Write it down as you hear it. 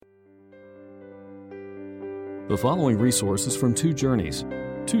The following resources from Two Journeys.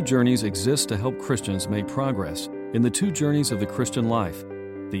 Two Journeys exists to help Christians make progress in the two journeys of the Christian life,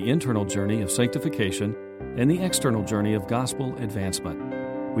 the internal journey of sanctification and the external journey of gospel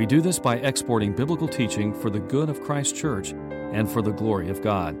advancement. We do this by exporting biblical teaching for the good of Christ's church and for the glory of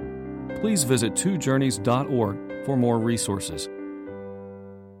God. Please visit twojourneys.org for more resources.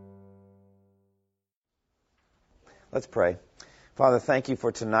 Let's pray. Father, thank you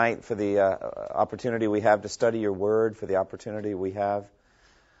for tonight, for the opportunity we have to study your word, for the opportunity we have,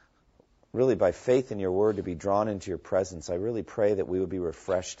 really by faith in your word, to be drawn into your presence. I really pray that we would be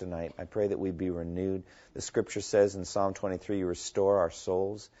refreshed tonight. I pray that we'd be renewed. The scripture says in Psalm 23, you restore our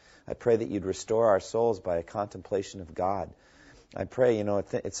souls. I pray that you'd restore our souls by a contemplation of God. I pray,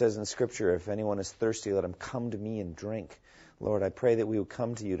 it says in scripture, if anyone is thirsty, let him come to me and drink. Lord, I pray that we would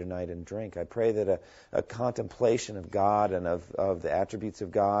come to you tonight and drink. I pray that a contemplation of God and of the attributes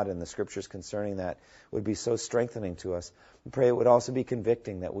of God and the scriptures concerning that would be so strengthening to us. I pray it would also be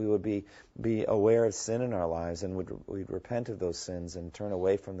convicting, that we would be aware of sin in our lives and we'd repent of those sins and turn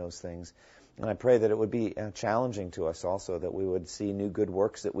away from those things. And I pray that it would be challenging to us also, that we would see new good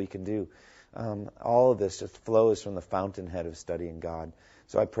works that we can do. All of this just flows from the fountainhead of studying God.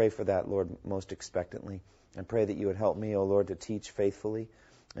 So I pray for that, Lord, most expectantly. I pray that you would help me, O Lord, to teach faithfully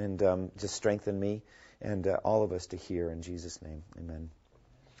and just strengthen me and all of us to hear in Jesus' name. Amen.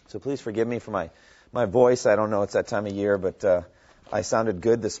 So please forgive me for my voice. I don't know, it's that time of year, but I sounded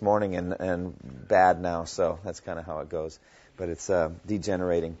good this morning and bad now, so that's kind of how it goes. But it's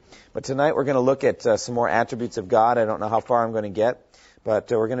degenerating. But tonight we're going to look at some more attributes of God. I don't know how far I'm going to get, but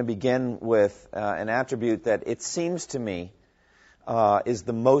we're going to begin with an attribute that it seems to me is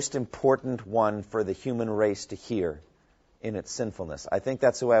the most important one for the human race to hear in its sinfulness. I think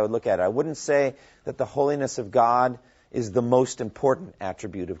that's the way I would look at it. I wouldn't say that the holiness of God is the most important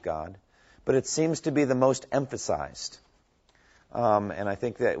attribute of God, but it seems to be the most emphasized. And I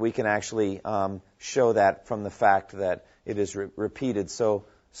think that we can actually show that from the fact that it is repeated so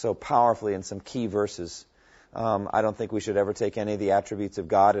powerfully in some key verses. I don't think we should ever take any of the attributes of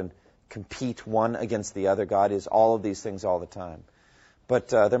God and compete one against the other. God is all of these things all the time. But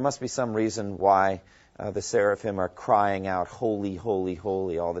there must be some reason why the seraphim are crying out, holy, holy,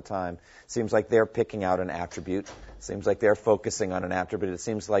 holy all the time. Seems like they're picking out an attribute. Seems like they're focusing on an attribute. It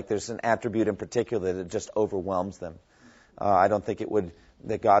seems like there's an attribute in particular that just overwhelms them. I don't think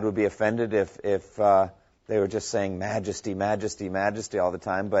that God would be offended if they were just saying majesty, majesty, majesty all the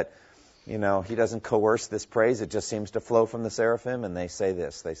time. But, he doesn't coerce this praise. It just seems to flow from the seraphim, and they say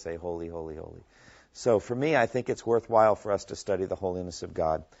this. They say holy, holy, holy. So for me, I think it's worthwhile for us to study the holiness of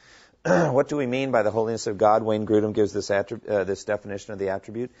God. What do we mean by the holiness of God? Wayne Grudem gives this definition of the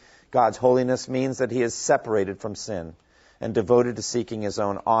attribute. God's holiness means that he is separated from sin and devoted to seeking his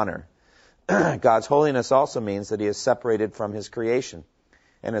own honor. God's holiness also means that he is separated from his creation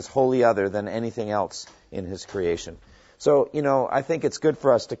and is wholly other than anything else in his creation. So, I think it's good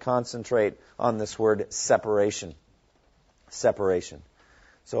for us to concentrate on this word separation. Separation.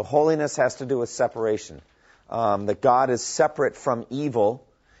 So holiness has to do with separation. That God is separate from evil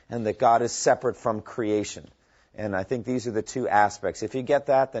and that God is separate from creation. And I think these are the two aspects. If you get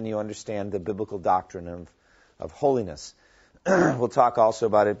that, then you understand the biblical doctrine of holiness. We'll talk also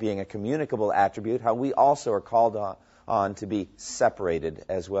about it being a communicable attribute, how we also are called on to be separated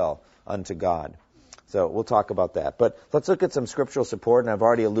as well unto God. So we'll talk about that. But let's look at some scriptural support, and I've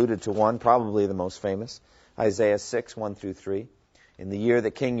already alluded to one, probably the most famous, Isaiah 6, 1 through 3. In the year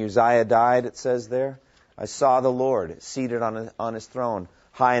that King Uzziah died, it says there, I saw the Lord seated on his throne,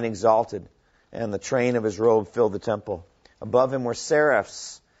 high and exalted, and the train of his robe filled the temple. Above him were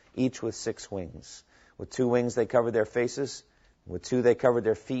seraphs, each with 6 wings. With 2 wings they covered their faces, with 2 they covered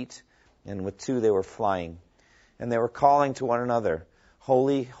their feet, and with 2 they were flying. And they were calling to one another,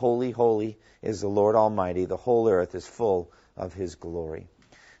 Holy, holy, holy is the Lord Almighty. The whole earth is full of his glory.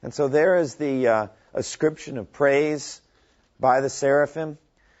 And so there is the ascription of praise by the seraphim.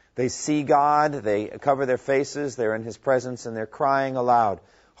 They see God, they cover their faces, they're in his presence, and they're crying aloud,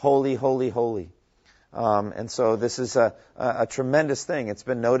 Holy, holy, holy. And so this is a tremendous thing. It's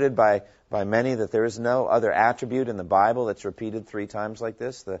been noted by many that there is no other attribute in the Bible that's repeated 3 times like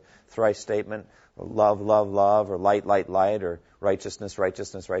this, the thrice statement, love, love, love, or light, light, light, or righteousness,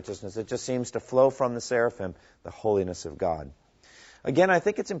 righteousness, righteousness. It just seems to flow from the seraphim, the holiness of God. Again, I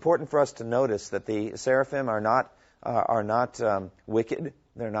think it's important for us to notice that the seraphim are not wicked.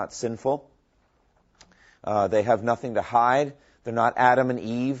 They're not sinful. They have nothing to hide. They're not Adam and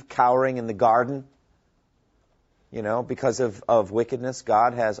Eve cowering in the garden. Because of wickedness,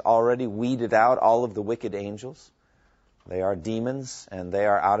 God has already weeded out all of the wicked angels. They are demons, and they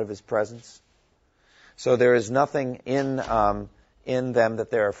are out of his presence. So there is nothing in them that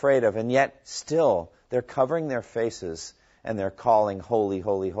they're afraid of, and yet still they're covering their faces and they're calling, holy,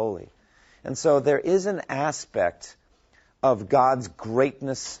 holy, holy. And so there is an aspect of God's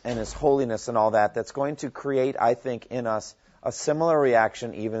greatness and His holiness and all that that's going to create, I think, in us a similar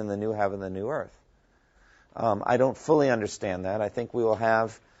reaction even in the new heaven and the new earth. I don't fully understand that. I think we will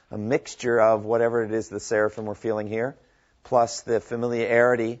have a mixture of whatever it is the seraphim were feeling here, plus the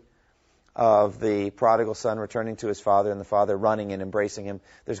familiarity of the prodigal son returning to his father and the father running and embracing him.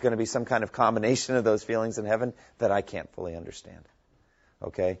 There's going to be some kind of combination of those feelings in heaven that I can't fully understand.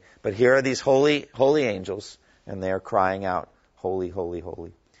 Okay? But here are these holy, holy angels, and they are crying out, holy, holy,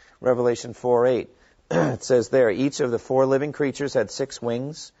 holy. Revelation 4:8, it says there, each of the 4 living creatures had 6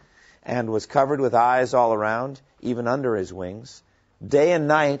 wings and was covered with eyes all around, even under his wings. Day and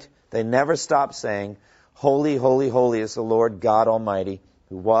night, they never stopped saying, holy, holy, holy is the Lord God Almighty,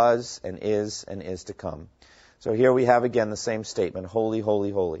 who was and is to come. So here we have again the same statement, holy, holy,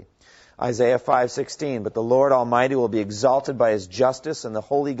 holy. Isaiah 5:16, but the Lord Almighty will be exalted by His justice, and the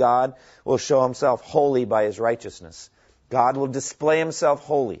holy God will show Himself holy by His righteousness. God will display Himself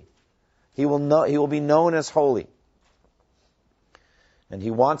holy. He will be known as holy. And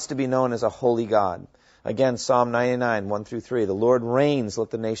He wants to be known as a holy God. Again, Psalm 99, 1-3. The Lord reigns, let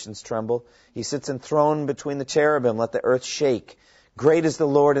the nations tremble. He sits enthroned between the cherubim, let the earth shake. Great is the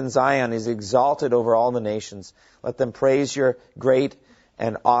Lord in Zion, He is exalted over all the nations. Let them praise your great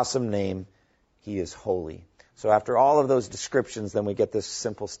and awesome name. He is holy. So after all of those descriptions, then we get this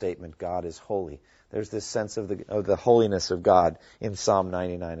simple statement, God is holy. There's this sense of the holiness of God in Psalm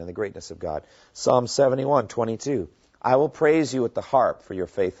 99 and the greatness of God. Psalm 71, 22. I will praise you with the harp for your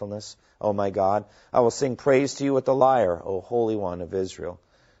faithfulness, O my God. I will sing praise to you with the lyre, O Holy One of Israel.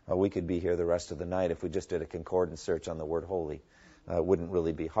 We could be here the rest of the night if we just did a concordance search on the word holy. It wouldn't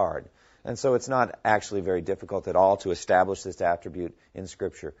really be hard. And so it's not actually very difficult at all to establish this attribute in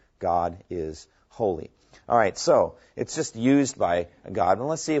Scripture. God is holy. All right, so it's just used by God. And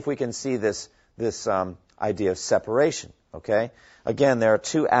let's see if we can see this idea of separation, okay? Again, there are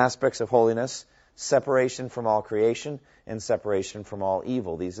 2 aspects of holiness, separation from all creation and separation from all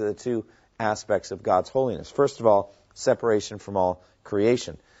evil. These are the 2 aspects of God's holiness. First of all, separation from all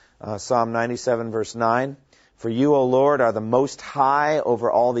creation. Psalm 97, verse 9, for you, O Lord, are the most high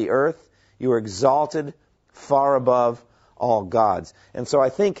over all the earth. You are exalted far above all gods. And so I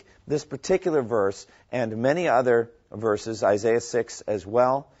think this particular verse and many other verses, Isaiah 6 as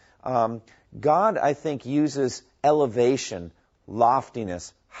well, God, I think, uses elevation,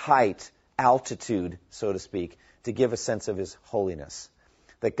 loftiness, height, altitude, so to speak, to give a sense of His holiness.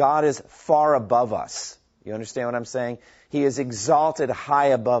 That God is far above us. You understand what I'm saying? He is exalted high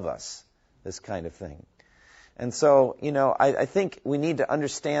above us, this kind of thing. And so, I think we need to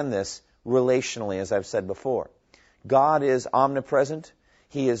understand this relationally, as I've said before. God is omnipresent.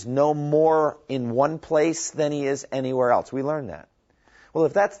 He is no more in one place than He is anywhere else. We learn that. Well,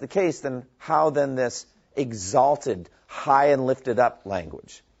 if that's the case, then how then this exalted, high and lifted up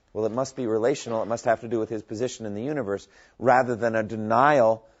language? Well, it must be relational. It must have to do with His position in the universe rather than a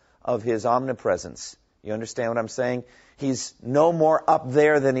denial of His omnipresence. You understand what I'm saying? He's no more up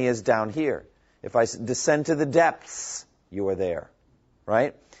there than He is down here. If I descend to the depths, you are there.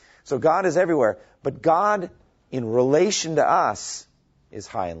 Right? So God is everywhere. But God, in relation to us, is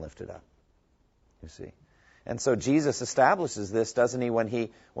high and lifted up. You see? And so Jesus establishes this, doesn't He?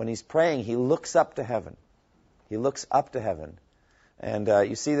 When He's praying, He looks up to heaven. He looks up to heaven. And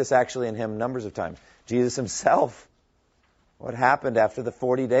you see this actually in Him numbers of times. Jesus Himself, what happened after the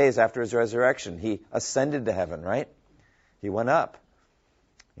 40 days after His resurrection? He ascended to heaven, right? He went up.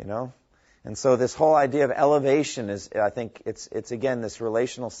 And so this whole idea of elevation is, I think, it's again this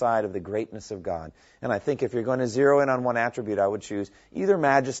relational side of the greatness of God. And I think if you're going to zero in on one attribute, I would choose either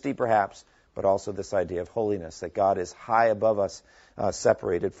majesty, perhaps, but also this idea of holiness, that God is high above us,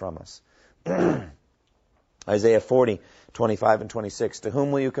 separated from us. Isaiah 40, 25 and 26. To whom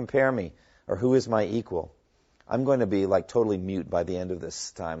will you compare me? Or who is my equal? I'm going to be totally mute by the end of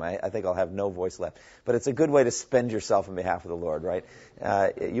this time. I think I'll have no voice left. But it's a good way to spend yourself on behalf of the Lord, right?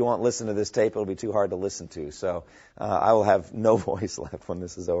 You won't listen to this tape. It'll be too hard to listen to. So I will have no voice left when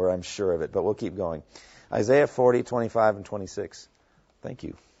this is over. I'm sure of it. But we'll keep going. Isaiah 40, 25 and 26. Thank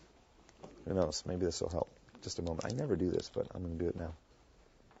you. Who knows? Maybe this will help. Just a moment. I never do this, but I'm going to do it now.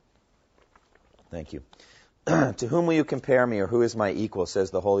 Thank you. To whom will you compare me, or who is my equal, says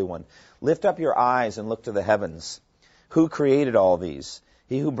the Holy One? Lift up your eyes and look to the heavens. Who created all these?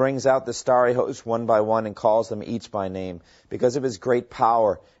 He who brings out the starry host one by one and calls them each by name. Because of his great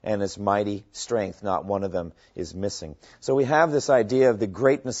power and his mighty strength, not one of them is missing. So we have this idea of the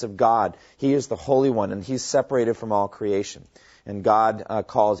greatness of God. He is the Holy One, and he's separated from all creation. And God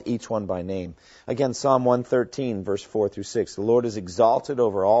calls each one by name. Again, Psalm 113, verse 4 through 6. The Lord is exalted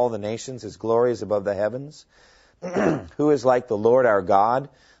over all the nations. His glory is above the heavens. Who is like the Lord our God,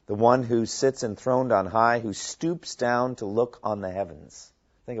 the one who sits enthroned on high, who stoops down to look on the heavens?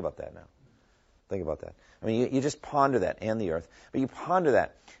 Think about that now. Think about that. I mean, you just ponder that, and the earth. But you ponder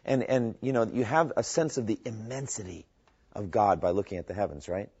that, and you know, you have a sense of the immensity of God by looking at the heavens,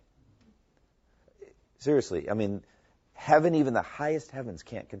 right? Seriously, I mean, heaven, even the highest heavens,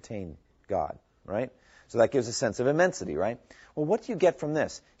 can't contain God, right? So that gives a sense of immensity, right? Well, what do you get from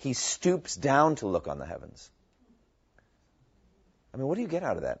this? He stoops down to look on the heavens. I mean, what do you get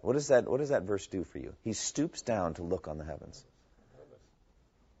out of that? What does that verse do for you? He stoops down to look on the heavens.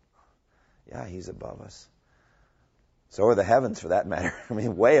 Yeah, he's above us. So are the heavens, for that matter. I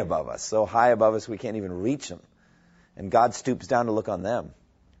mean, way above us. So high above us we can't even reach them. And God stoops down to look on them.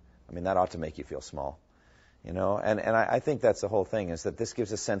 I mean, that ought to make you feel small. You know, and I think that's the whole thing, is that this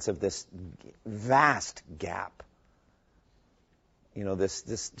gives a sense of this vast gap. You know,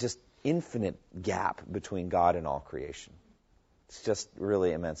 this just infinite gap between God and all creation. It's just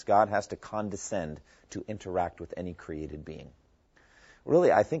really immense. God has to condescend to interact with any created being.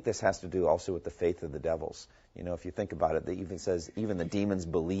 Really, I think this has to do also with the faith of the devils. You know, if you think about it, it even says even the demons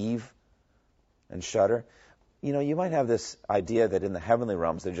believe and shudder. You know, you might have this idea that in the heavenly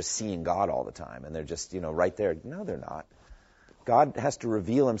realms they're just seeing God all the time and they're just, you know, right there. No, they're not. God has to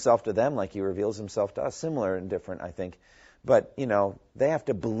reveal himself to them like he reveals himself to us. Similar and different, I think. But, you know, they have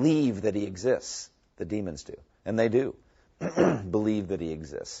to believe that he exists. The demons do. And they do believe that he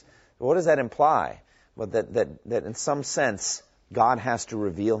exists. What does that imply? Well, that in some sense, God has to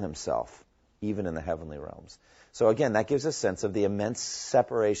reveal himself, even in the heavenly realms. So again, that gives a sense of the immense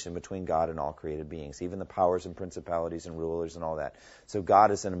separation between God and all created beings, even the powers and principalities and rulers and all that. So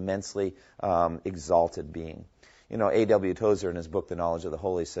God is an immensely exalted being. You know, A.W. Tozer in his book, The Knowledge of the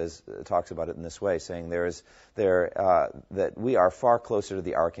Holy, talks about it in this way, saying that we are far closer to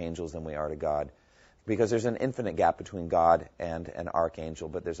the archangels than we are to God. Because there's an infinite gap between God and an archangel,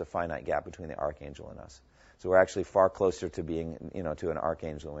 but there's a finite gap between the archangel and us. So we're actually far closer to being, you know, to an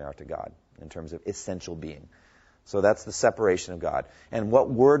archangel than we are to God in terms of essential being. So that's the separation of God. And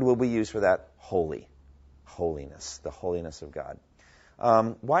what word will we use for that? Holy. Holiness. The holiness of God.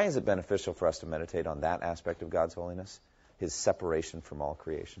 Why is it beneficial for us to meditate on that aspect of God's holiness? His separation from all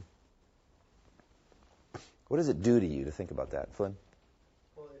creation. What does it do to you to think about that, Flynn?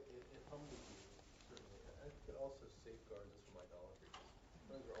 Well, it humbles you, certainly. I think it also safeguards us from idolatry.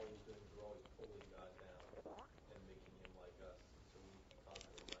 Friends are always pulling God down and making him like us. So we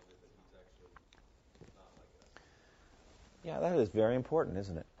constantly reminded that he's actually not like us. Yeah, that is very important,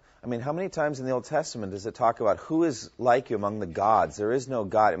 isn't it? I mean, how many times in the Old Testament does it talk about who is like you among the gods? There is no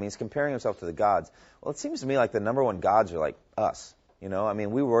God. I mean, he's comparing himself to the gods. Well, it seems to me like the number one gods are like us. You know, I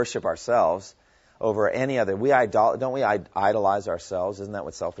mean, we worship ourselves over any other. Don't we idolize ourselves? Isn't that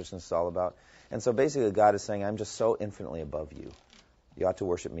what selfishness is all about? And so basically God is saying, I'm just so infinitely above you. You ought to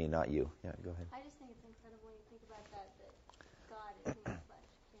worship me, not you. Yeah, go ahead. I just think it's incredible when you think about that God in human flesh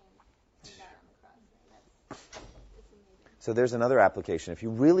came and died on the cross. It's amazing. So there's another application. If you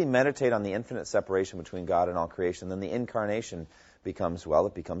really meditate on the infinite separation between God and all creation, then the incarnation becomes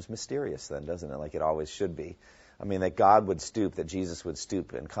mysterious then, doesn't it? Like it always should be. I mean, that God would stoop, that Jesus would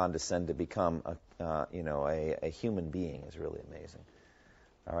stoop and condescend to become a human being is really amazing.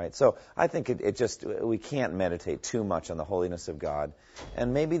 All right, so I think we can't meditate too much on the holiness of God.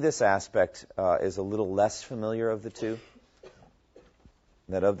 And maybe this aspect is a little less familiar of the two.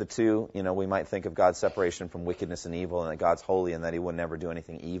 That of the two, you know, we might think of God's separation from wickedness and evil, and that God's holy and that he would never do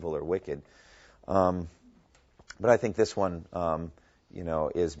anything evil or wicked. But I think this one,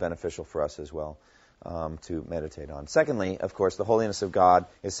 is beneficial for us as well to meditate on. Secondly, of course, the holiness of God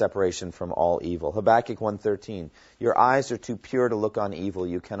is separation from all evil. Habakkuk 1:13, your eyes are too pure to look on evil.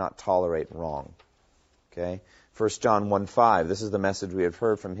 You cannot tolerate wrong. Okay? 1 John 1:5, this is the message we have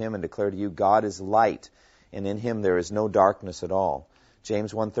heard from him and declare to you, God is light, and in him there is no darkness at all.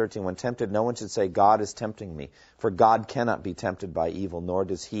 James 1:13, when tempted, no one should say, God is tempting me. For God cannot be tempted by evil, nor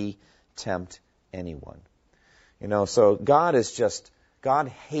does he tempt anyone. You know, so God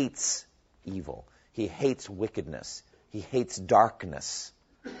hates evil. He hates wickedness. He hates darkness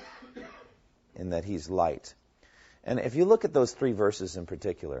in that he's light. And if you look at those three verses in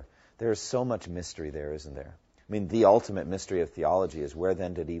particular, there is so much mystery there, isn't there? I mean, the ultimate mystery of theology is where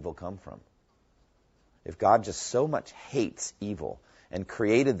then did evil come from? If God just so much hates evil, and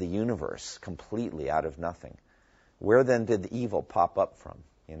created the universe completely out of nothing, where then did the evil pop up from?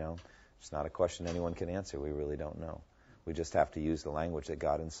 It's not a question anyone can answer. We really don't know. We just have to use the language that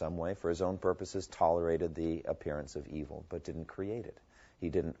God in some way, for his own purposes, tolerated the appearance of evil, but didn't create it. He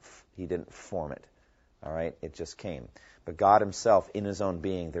didn't form it. All right? It just came. But God himself, in his own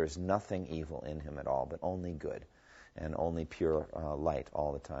being, there's nothing evil in him at all, but only good and only pure light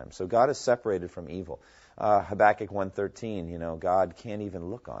all the time. So God is separated from evil. Habakkuk 1:13, God can't even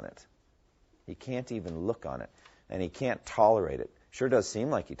look on it. He can't even look on it. And he can't tolerate it. Sure does seem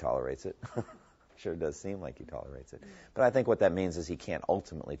like he tolerates it. Sure does seem like he tolerates it. But I think what that means is he can't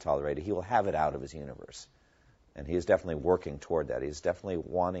ultimately tolerate it. He will have it out of his universe. And he is definitely working toward that. He's definitely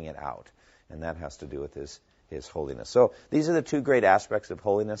wanting it out. And that has to do with his holiness. So these are the two great aspects of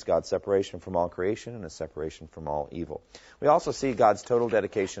holiness, God's separation from all creation and his separation from all evil. We also see God's total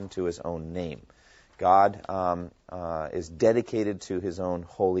dedication to his own name. God is dedicated to his own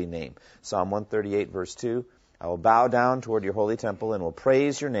holy name. Psalm 138, verse 2, I will bow down toward your holy temple and will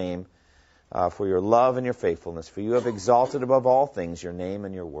praise your name for your love and your faithfulness, for you have exalted above all things your name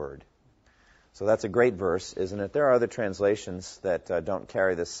and your word. So that's a great verse, isn't it? There are other translations that don't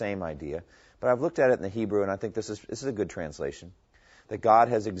carry the same idea, but I've looked at it in the Hebrew, and I think this is a good translation, that God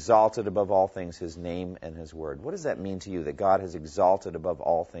has exalted above all things his name and his word. What does that mean to you, that God has exalted above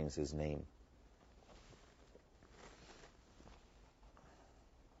all things his name?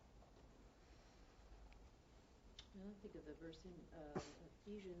 I think of the verse in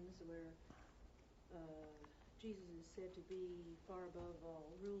Ephesians where Jesus is said to be far above all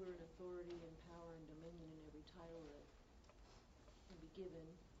ruler and authority and power and dominion and every title that can be given,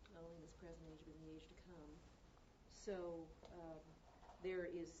 not only in this present age but in the age to come. So there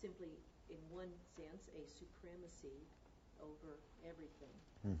is simply, in one sense, a supremacy over everything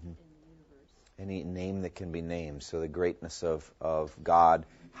in the universe. Any name that can be named. So the greatness of God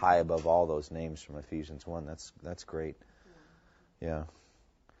high above all those names from Ephesians 1. That's great. Yeah.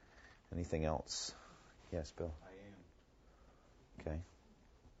 Anything else? Yes, Bill? I am. Okay. And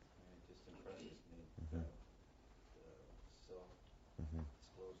it just impresses me that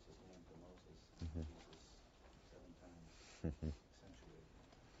self-disclosed his name to Moses, Jesus 7 times, accentuated.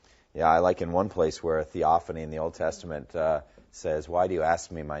 Yeah, I like in one place where a theophany in the Old Testament says, why do you ask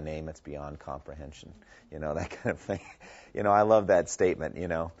me my name? It's beyond comprehension. That kind of thing. I love that statement,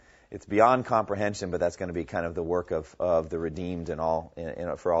 It's beyond comprehension, but that's going to be kind of the work of the redeemed and all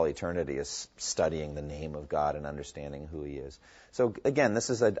for all eternity, is studying the name of God and understanding who he is. So again, this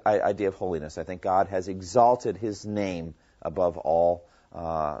is an idea of holiness. I think God has exalted his name above all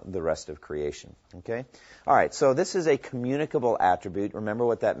the rest of creation. Okay? All right, so this is a communicable attribute. Remember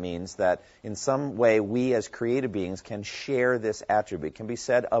what that means, that in some way we as created beings can share this attribute. It can be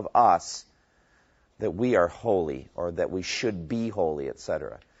said of us that we are holy or that we should be holy,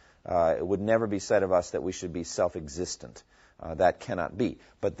 etc. It would never be said of us that we should be self-existent. That cannot be.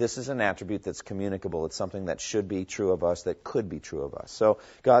 But this is an attribute that's communicable. It's something that should be true of us, that could be true of us. So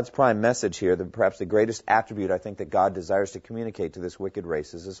God's prime message here, perhaps the greatest attribute I think that God desires to communicate to this wicked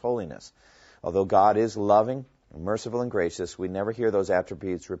race, is his holiness. Although God is loving, merciful, and gracious, we never hear those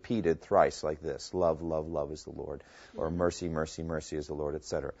attributes repeated thrice like this. Love, love, love is the Lord. Or mercy, mercy, mercy is the Lord,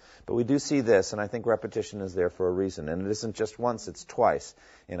 etc. But we do see this, and I think repetition is there for a reason. And it isn't just once, it's twice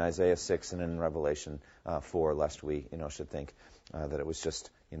in Isaiah 6 and in Revelation 4, lest we should think that it was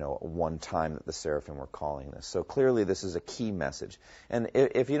just one time that the seraphim were calling this. So clearly this is a key message. And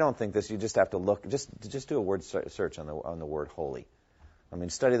if you don't think this, you just have to look, just do a word search on the word holy. I mean,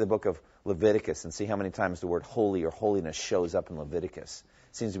 study the book of Leviticus and see how many times the word holy or holiness shows up in Leviticus.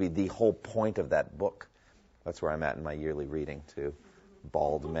 It seems to be the whole point of that book. That's where I'm at in my yearly reading, too.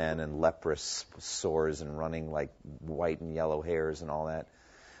 Bald men and leprous sores and running like white and yellow hairs and all that.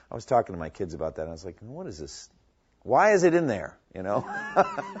 I was talking to my kids about that, and I was like, what is this? Why is it in there?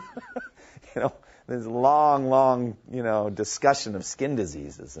 There's long, discussion of skin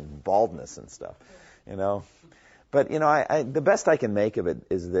diseases and baldness and stuff, But, the best I can make of it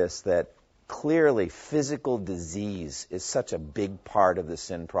is this, that clearly physical disease is such a big part of the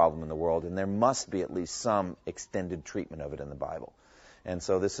sin problem in the world, and there must be at least some extended treatment of it in the Bible. And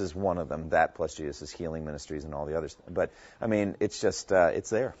so this is one of them, that plus Jesus' healing ministries and all the others. But, it's just, it's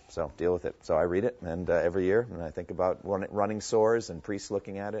there, so deal with it. So I read it and every year, and I think about running sores and priests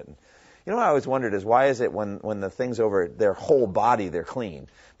looking at it. And, what I always wondered is, why is it when the thing's over their whole body, they're clean,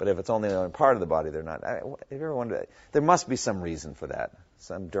 but if it's only on part of the body, they're not? Have you ever wondered? There must be some reason for that.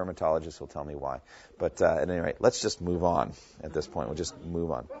 Some dermatologist will tell me why. But at any rate, let's just move on at this point. We'll just move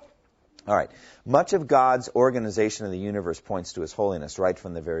on. All right. Much of God's organization of the universe points to His holiness right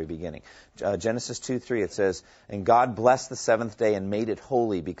from the very beginning. Genesis 2:3, it says, "And God blessed the seventh day and made it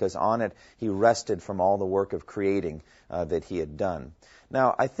holy, because on it He rested from all the work of creating that He had done."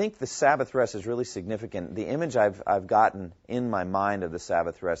 Now, I think the Sabbath rest is really significant. The image I've gotten in my mind of the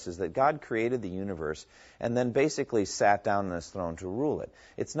Sabbath rest is that God created the universe and then basically sat down on His throne to rule it.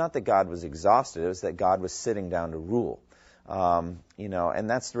 It's not that God was exhausted, it was that God was sitting down to rule. And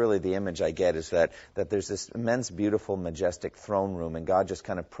that's really the image I get, is that there's this immense, beautiful, majestic throne room, and God just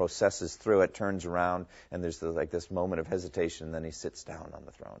kind of processes through it, turns around, and there's this moment of hesitation, and then He sits down on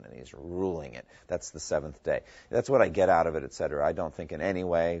the throne, and He's ruling it. That's the seventh day. That's what I get out of it, etc. I don't think in any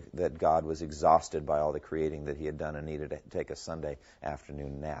way that God was exhausted by all the creating that He had done and needed to take a Sunday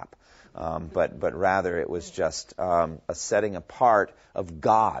afternoon nap. But rather it was just a setting apart of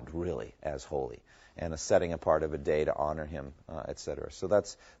God, really, as holy, and a setting apart of a day to honor Him, etc. So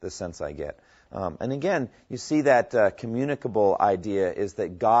that's the sense I get. And again, you see that communicable idea is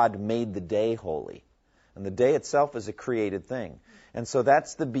that God made the day holy. And the day itself is a created thing. And so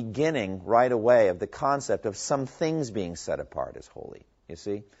that's the beginning right away of the concept of some things being set apart as holy. You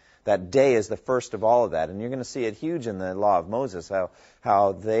see? That day is the first of all of that. And you're going to see it huge in the law of Moses,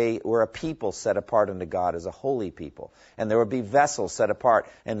 how they were a people set apart unto God as a holy people. And there would be vessels set apart,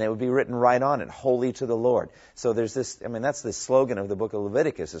 and they would be written right on it, holy to the Lord. So there's this, that's the slogan of the book of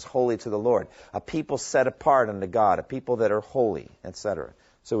Leviticus, is holy to the Lord. A people set apart unto God, a people that are holy, etc.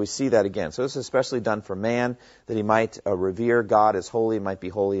 So we see that again. So this is especially done for man, that he might revere God as holy, might be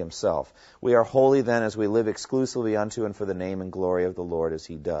holy himself. We are holy then as we live exclusively unto and for the name and glory of the Lord as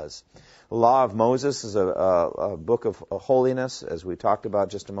He does. The law of Moses is a book of holiness, as we talked about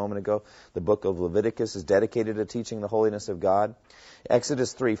just a moment ago. The book of Leviticus is dedicated to teaching the holiness of God.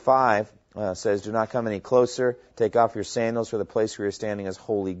 Exodus 3:5 says, "Do not come any closer. Take off your sandals, for the place where you're standing is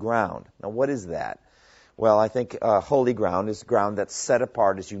holy ground." Now, what is that? Well, I think holy ground is ground that's set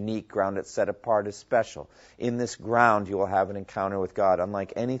apart, is unique, ground that's set apart is special. In this ground, you will have an encounter with God,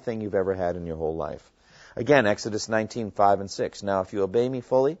 unlike anything you've ever had in your whole life. Again, Exodus 19:5 and 6. "Now, if you obey me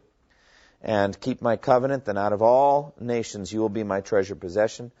fully and keep my covenant, then out of all nations you will be my treasured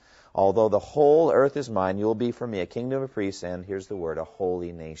possession. Although the whole earth is mine, you will be for me a kingdom of priests," and here's the word, a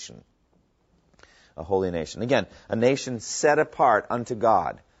holy nation. A holy nation. Again, a nation set apart unto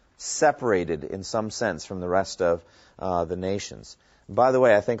God, separated in some sense from the rest of the nations. By the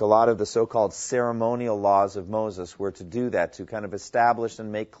way, I think a lot of the so-called ceremonial laws of Moses were to do that, to kind of establish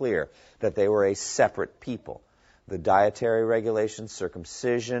and make clear that they were a separate people. The dietary regulations,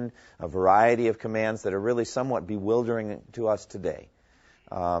 circumcision, a variety of commands that are really somewhat bewildering to us today.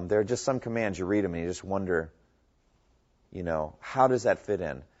 There are just some commands, you read them and you just wonder, how does that fit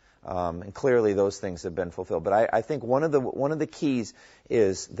in? And clearly those things have been fulfilled. But I think one of the keys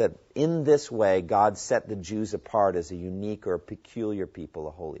is that in this way God set the Jews apart as a unique or a peculiar people,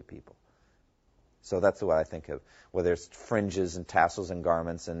 a holy people. So that's what I think of, whether it's fringes and tassels and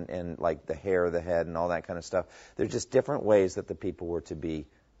garments and like the hair of the head and all that kind of stuff. They're just different ways that the people were to be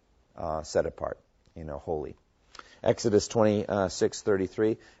set apart, holy. Exodus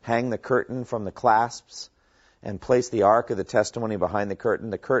 26:33, "Hang the curtain from the clasps and place the ark of the testimony behind the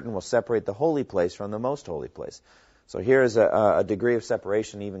curtain. The curtain will separate the holy place from the most holy place." So here is a degree of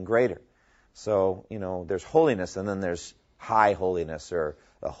separation even greater. So, there's holiness, and then there's high holiness, or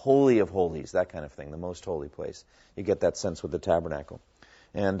the holy of holies, that kind of thing, the most holy place. You get that sense with the tabernacle.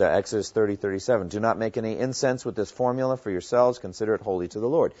 And Exodus 30:37, "Do not make any incense with this formula for yourselves. Consider it holy to the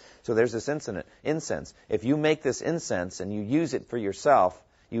Lord." So there's this incense. If you make this incense and you use it for yourself,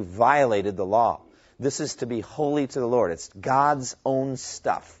 you violated the law. This is to be holy to the Lord. It's God's own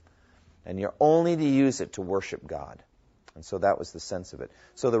stuff. And you're only to use it to worship God. And so that was the sense of it.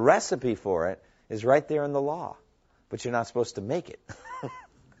 So the recipe for it is right there in the law. But you're not supposed to make it.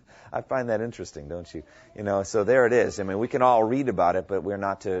 I find that interesting, don't you? So there it is. We can all read about it, but we're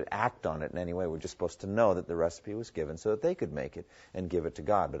not to act on it in any way. We're just supposed to know that the recipe was given so that they could make it and give it to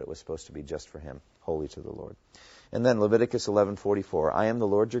God. But it was supposed to be just for Him, holy to the Lord. And then Leviticus 11:44, "I am the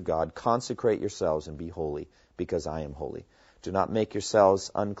Lord your God. Consecrate yourselves and be holy, because I am holy. Do not make yourselves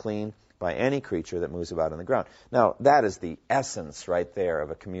unclean by any creature that moves about on the ground." Now, that is the essence right there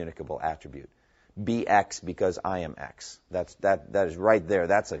of a communicable attribute. Be X because I am X. That is right there.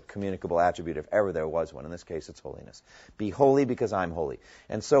 That's a communicable attribute if ever there was one. In this case, it's holiness. Be holy because I'm holy.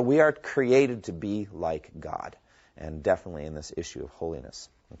 And so we are created to be like God, and definitely in this issue of holiness.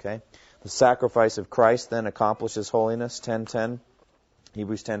 Okay? The sacrifice of Christ then accomplishes holiness,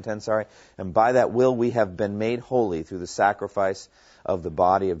 Hebrews 10:10, "And by that will we have been made holy through the sacrifice of the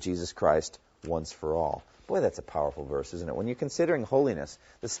body of Jesus Christ once for all." Boy, that's a powerful verse, isn't it? When you're considering holiness,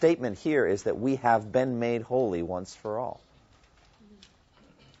 the statement here is that we have been made holy once for all.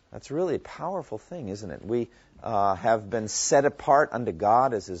 That's really a powerful thing, isn't it? We have been set apart unto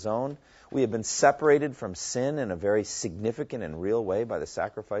God as His own. We have been separated from sin in a very significant and real way by the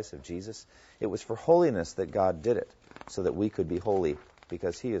sacrifice of Jesus. It was for holiness that God did it, so that we could be holy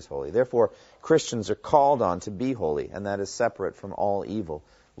because He is holy. Therefore, Christians are called on to be holy, and that is separate from all evil,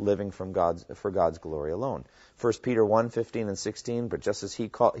 living for God's glory alone. 1 Peter 1:15 and 16, but just as he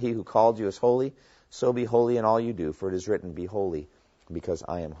who called you is holy, so be holy in all you do, for it is written, be holy, because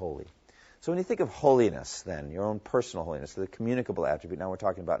I am holy. So when you think of holiness, then, your own personal holiness, the communicable attribute, now we're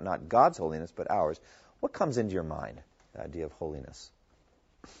talking about not God's holiness, but ours, what comes into your mind, the idea of holiness?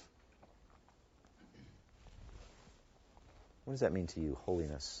 What does that mean to you,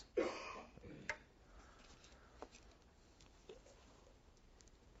 holiness?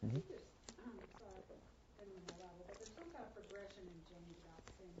 Mm-hmm. But there's some kind of progression and change about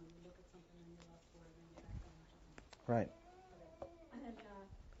sin when you look at something and you lust for it and you act on it. Right. And then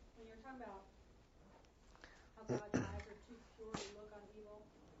when you're talking about how God's eyes are too pure to look on evil,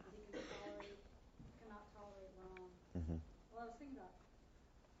 and He cannot tolerate wrong. Mm-hmm. Well, I was thinking about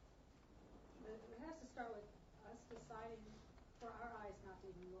it has to start with us deciding for our eyes not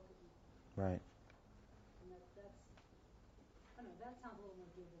to even look at evil. Right. And that's I don't know, that sounds a little more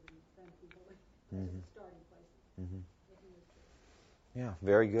doable than people. Mm-hmm. It's a starting place. Mm-hmm. Yeah,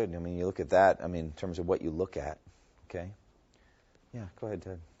 very good. I mean, you look at that, in terms of what you look at. Okay? Yeah, go ahead,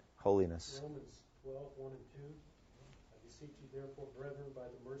 Ted. Holiness. Romans 12:1 and 2. I beseech you, therefore, brethren, by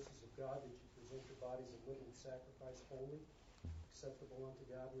the mercies of God, that you present your bodies a living sacrifice, holy, acceptable unto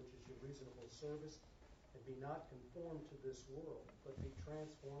God, which is your reasonable service. And be not conformed to this world, but be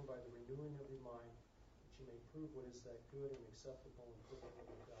transformed by the renewing of your mind, that you may prove what is that good and acceptable and perfect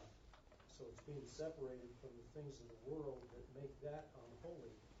will of God. So it's being separated from the things of the world that make that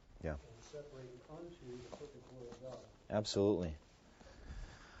unholy. Yeah. And separated unto the perfect will of God. Absolutely.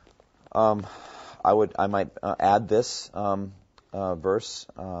 I might add this verse.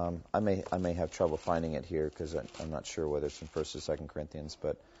 I may have trouble finding it here because I'm not sure whether it's in 1st or 2nd Corinthians,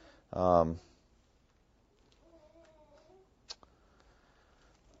 but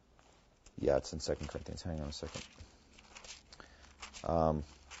yeah, it's in 2nd Corinthians. Hang on a second.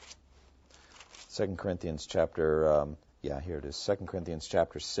 2 Corinthians chapter, here it is. 2 Corinthians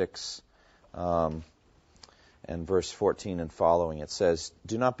chapter 6, and verse 14 and following. It says,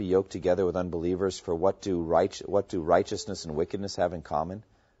 "Do not be yoked together with unbelievers, for what do righteousness and wickedness have in common?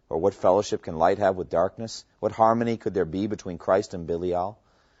 Or what fellowship can light have with darkness? What harmony could there be between Christ and Belial?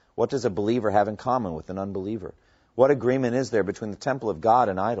 What does a believer have in common with an unbeliever? What agreement is there between the temple of God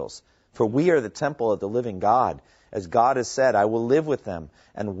and idols? For we are the temple of the living God. As God has said, I will live with them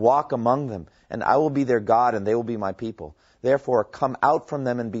and walk among them, and I will be their God, and they will be my people. Therefore, come out from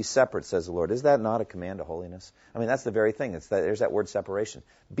them and be separate, says the Lord." Is that not a command to holiness? That's the very thing. There's that word separation.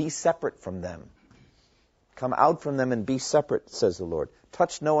 Be separate from them. Come out from them and be separate, says the Lord.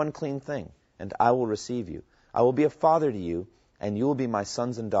 Touch no unclean thing, and I will receive you. I will be a father to you, and you will be my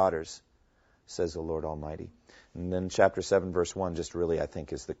sons and daughters, says the Lord Almighty. And then chapter 7, verse 1, just really, I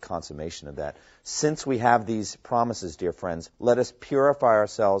think, is the consummation of that. "Since we have these promises, dear friends, let us purify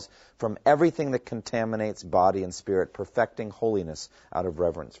ourselves from everything that contaminates body and spirit, perfecting holiness out of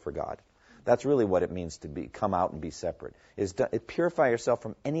reverence for God." That's really what it means to come out and be separate. Purify yourself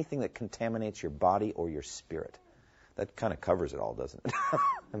from anything that contaminates your body or your spirit. That kind of covers it all, doesn't it?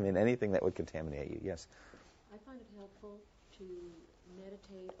 Anything that would contaminate you. Yes? I find it helpful to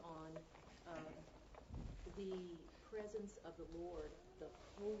meditate on the presence of the Lord, the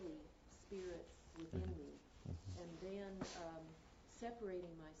Holy Spirit within me. And then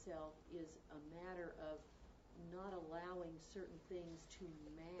separating myself is a matter of not allowing certain things to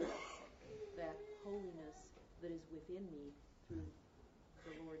mask that holiness that is within me through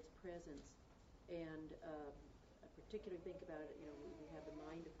the Lord's presence. And I particularly think about it, we have the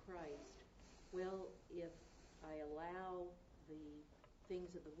mind of Christ. Well, if I allow the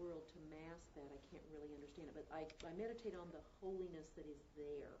things of the world to mask that, I can't really understand it. But I meditate on the holiness that is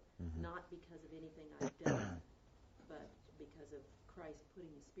there, not because of anything I've done, but because of Christ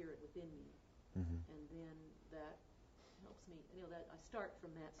putting the Spirit within me. And then that helps me, that I start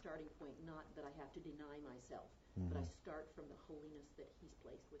from that starting point, not that I have to deny myself, but I start from the holiness that He's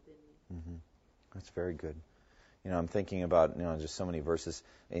placed within me. That's very good. I'm thinking about, just so many verses.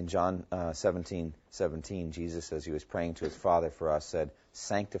 In John 17:17, Jesus, as He was praying to His Father for us, said,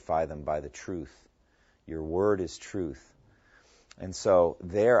 "Sanctify them by the truth. Your word is truth." And so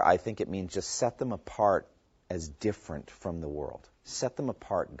there, I think it means just set them apart as different from the world. Set them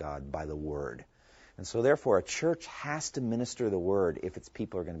apart, God, by the word. And so therefore a church has to minister the word if its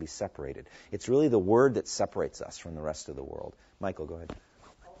people are going to be separated. It's really the word that separates us from the rest of the world. Michael, go ahead.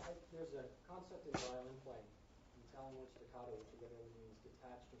 There's a concept in violin playing, Italian staccato, which literally means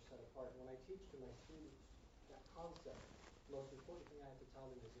detached or set apart. When I teach to my students that concept, the most important thing I have to tell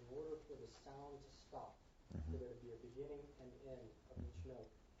them is in order for the sound to stop, for there to be a beginning and end of each note,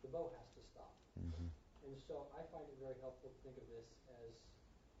 the bow has to stop. And so I find it very helpful to think of this as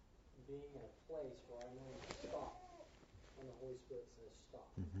being in a place where I'm willing to stop when the Holy Spirit says stop.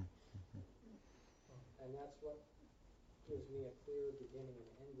 And that's what gives me a clear beginning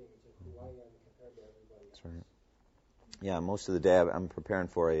and ending to who I am compared to everybody else. That's right. Yeah, most of the day I'm preparing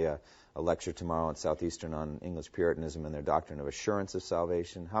for a lecture tomorrow at Southeastern on English Puritanism and their doctrine of assurance of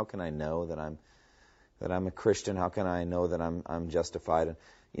salvation. How can I know that I'm a Christian? How can I know that I'm justified? And,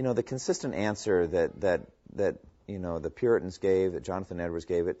 you know, the consistent answer that you know the Puritans gave, that Jonathan Edwards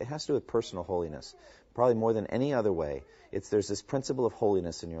gave, it has to do with personal holiness. Probably more than any other way. There's this principle of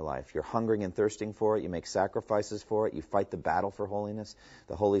holiness in your life. You're hungering and thirsting for it. You make sacrifices for it. You fight the battle for holiness.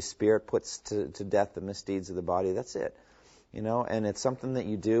 The Holy Spirit puts to death the misdeeds of the body. That's it. You know, and it's something that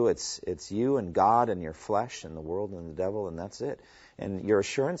you do. It's you and God and your flesh and the world and the devil, and that's it. And your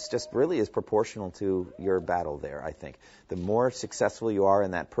assurance just really is proportional to your battle there, I think. The more successful you are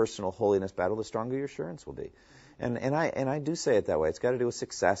in that personal holiness battle, the stronger your assurance will be. And I do say it that way. It's got to do with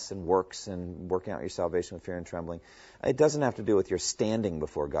success and works and working out your salvation with fear and trembling. It doesn't have to do with your standing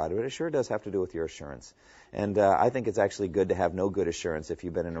before God, but it sure does have to do with your assurance. And I think it's actually good to have no good assurance if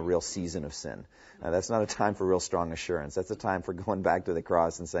you've been in a real season of sin. That's not a time for real strong assurance. That's a time for going back to the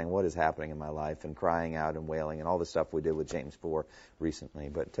cross and saying, what is happening in my life, and crying out and wailing and all the stuff we did with James 4 recently.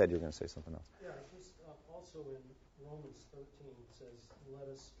 But Ted, you're going to say something else. Yeah, just also in Romans 13 it says, let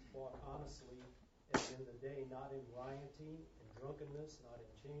us walk honestly as in the day, not in rioting and drunkenness, not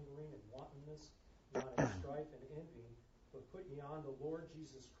in chambering and wantonness, not in strife and envy, but put ye on the Lord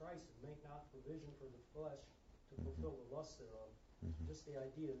Jesus Christ, and make not provision for the flesh to fulfill the lust thereof. Just the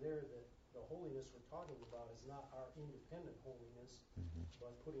idea there that the holiness we're talking about is not our independent holiness,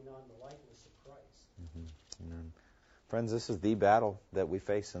 but putting on the likeness of Christ. Amen. Friends, this is the battle that we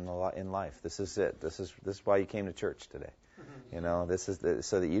face in life. This is it. This is why you came to church today. You know, this is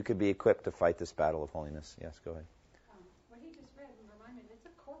so that you could be equipped to fight this battle of holiness. Yes, go ahead. What he just read reminded me, it's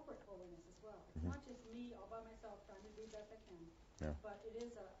a corporate holiness as well. It's not just me all by myself trying to do best I can, but it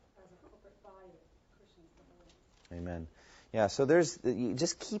is as a corporate body of Christians for holiness. Amen. Yeah, so you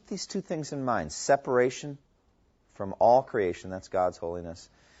just keep these two things in mind. Separation from all creation, that's God's holiness.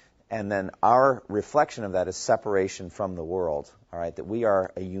 And then our reflection of that is separation from the world, all right, that we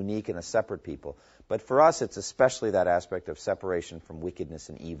are a unique and a separate people. But for us, it's especially that aspect of separation from wickedness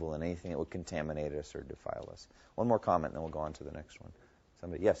and evil and anything that would contaminate us or defile us. One more comment, and then we'll go on to the next one.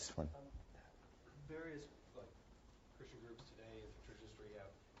 Somebody, yes, Flynn. Various Christian groups today in church history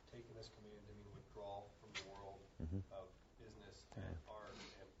have taken this command to mean withdrawal from the world of business and art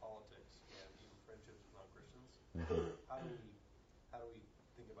and politics and even friendships with non-Christians. How do we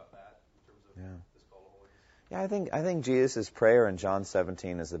think about that in terms of this call to holiness? Yeah, I think Jesus' prayer in John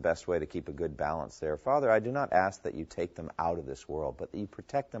 17 is the best way to keep a good balance there. Father, I do not ask that you take them out of this world, but that you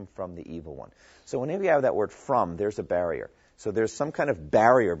protect them from the evil one. So whenever you have that word from, there's a barrier. So there's some kind of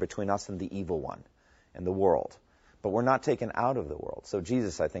barrier between us and the evil one and the world. But we're not taken out of the world. So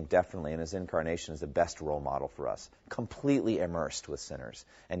Jesus, I think, definitely in his incarnation is the best role model for us. Completely immersed with sinners,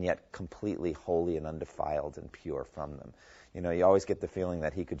 and yet completely holy and undefiled and pure from them. You know, you always get the feeling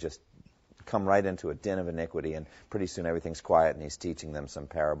that he could just come right into a den of iniquity, and pretty soon everything's quiet, and he's teaching them some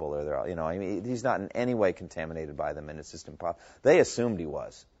parable, or they're all, you know, I mean, he's not in any way contaminated by them, and it's just impossible. They assumed he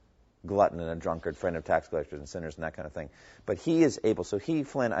was glutton and a drunkard, friend of tax collectors and sinners, and that kind of thing. But he is able. So he,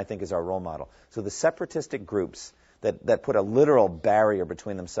 Flynn, I think, is our role model. So the separatistic groups that put a literal barrier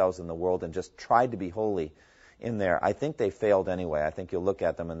between themselves and the world and just tried to be holy in there, I think they failed anyway. I think you'll look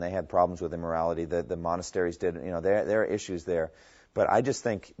at them, and they had problems with immorality. The monasteries did, you know, there are issues there. But I just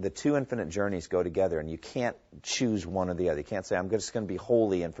think the two infinite journeys go together, and you can't choose one or the other. You can't say, I'm just going to be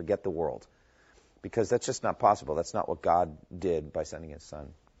holy and forget the world, because that's just not possible. That's not what God did by sending his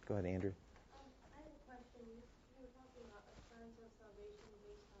son. Go ahead, Andrew. I have a question. You were talking about assurance of salvation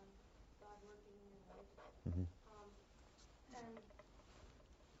based on God working in your life. And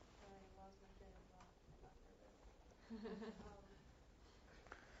sorry, I lost my train of thought. I got nervous.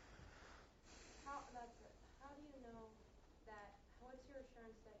 How do you know that? What's your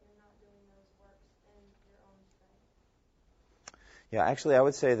assurance that you're not doing those works in your own strength? Yeah, actually, I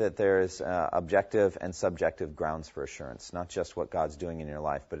would say that there's objective and subjective grounds for assurance, not just what God's doing in your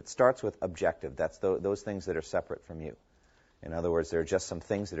life, but it starts with objective. That's those things that are separate from you. In other words, there are just some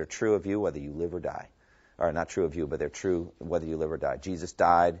things that are true of you whether you live or die. Or not true of you, but they're true whether you live or die. Jesus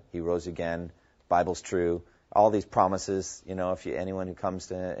died. He rose again. Bible's true. All these promises, if anyone who comes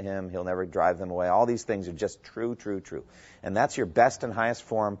to him, he'll never drive them away. All these things are just true, true, true. And that's your best and highest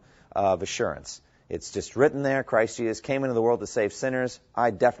form of assurance. It's just written there. Christ Jesus came into the world to save sinners.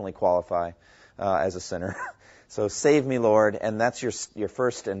 I definitely qualify as a sinner. So save me, Lord. And that's your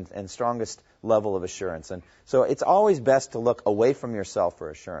first and strongest level of assurance. And so it's always best to look away from yourself for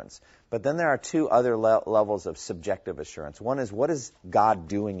assurance. But then there are two other levels of subjective assurance. One is, what is God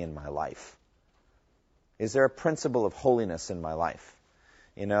doing in my life? Is there a principle of holiness in my life?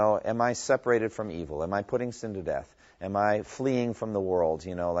 Am I separated from evil? Am I putting sin to death? Am I fleeing from the world?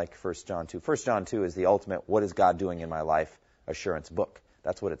 Like 1 John 2. 1 John 2 is the ultimate, what is God doing in my life assurance book.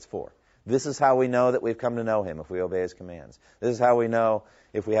 That's what it's for. This is how we know that we've come to know him, if we obey his commands. This is how we know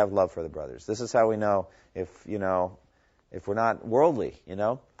if we have love for the brothers. This is how we know if we're not worldly,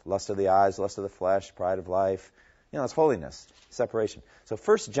 lust of the eyes, lust of the flesh, pride of life. It's holiness, separation. So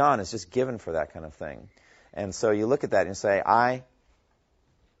 1 John is just given for that kind of thing. And so you look at that and say, I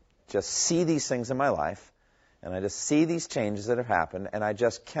just see these things in my life, and I just see these changes that have happened, and I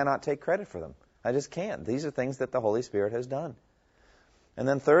just cannot take credit for them. I just can't. These are things that the Holy Spirit has done. And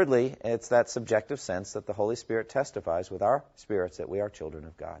then thirdly, it's that subjective sense that the Holy Spirit testifies with our spirits that we are children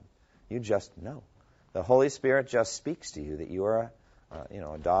of God. You just know. The Holy Spirit just speaks to you that you are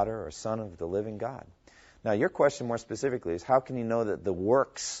a daughter or a son of the living God. Now, your question more specifically is, how can you know that the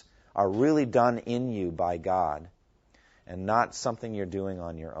works are really done in you by God and not something you're doing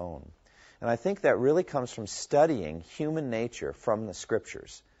on your own? And I think that really comes from studying human nature from the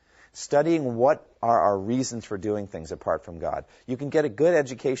Scriptures, studying what are our reasons for doing things apart from God. You can get a good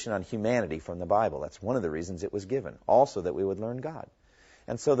education on humanity from the Bible. That's one of the reasons it was given, also that we would learn God.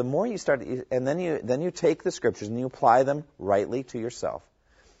 And so the more you start, and then you take the Scriptures and you apply them rightly to yourself.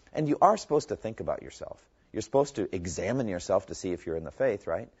 And you are supposed to think about yourself. You're supposed to examine yourself to see if you're in the faith,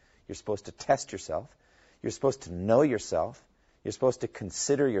 right? You're supposed to test yourself. You're supposed to know yourself. You're supposed to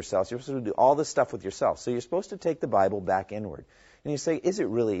consider yourself. You're supposed to do all this stuff with yourself. So you're supposed to take the Bible back inward. And you say, is it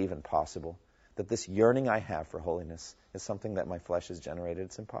really even possible that this yearning I have for holiness is something that my flesh has generated?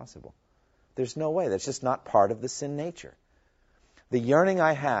 It's impossible. There's no way. That's just not part of the sin nature. The yearning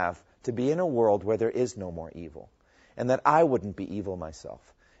I have to be in a world where there is no more evil, and that I wouldn't be evil myself,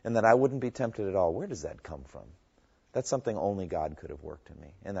 and that I wouldn't be tempted at all, where does that come from? That's something only God could have worked in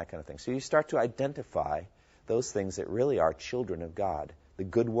me, and that kind of thing. So you start to identify those things that really are children of God, the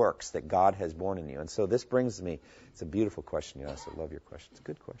good works that God has born in you. And so this brings me, it's a beautiful question you asked. I love your question. It's a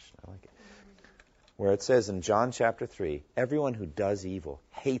good question. I like it. Where it says in John chapter 3, everyone who does evil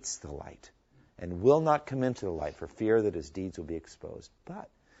hates the light and will not come into the light for fear that his deeds will be exposed. But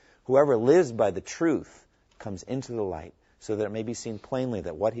whoever lives by the truth comes into the light so that it may be seen plainly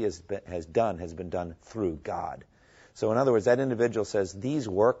that what he has done has been done through God. So in other words, that individual says, these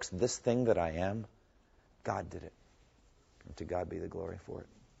works, this thing that I am, God did it. And to God be the glory for it.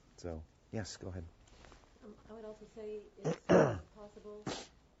 So, yes, go ahead. I would also say it's possible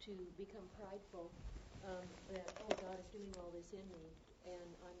to become prideful that, God is doing all this in me, and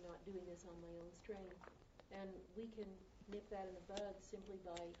I'm not doing this on my own strength. And we can nip that in the bud simply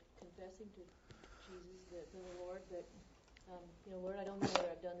by confessing to Jesus, to the Lord, that, Lord, I don't know whether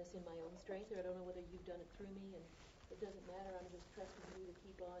I've done this in my own strength, or I don't know whether you've done it through me, and it doesn't matter. I'm just trusting you to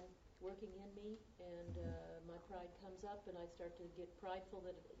keep on working in me, and my pride comes up, and I start to get prideful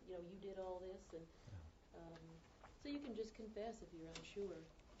that, you did all this, and so you can just confess if you're unsure.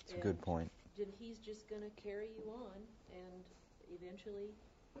 That's a good point. Then he's just going to carry you on, and eventually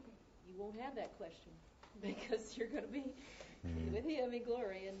you won't have that question because you're going to be with him in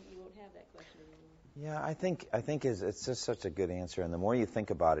glory, and you won't have that question anymore. Yeah, I think it's just such a good answer, and the more you think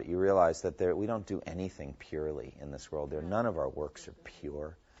about it, you realize that we don't do anything purely in this world. None of our works are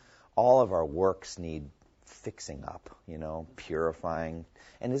pure. All of our works need fixing up, purifying.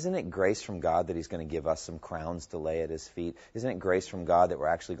 And isn't it grace from God that he's going to give us some crowns to lay at his feet? Isn't it grace from God that we're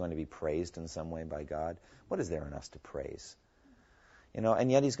actually going to be praised in some way by God? What is there in us to praise?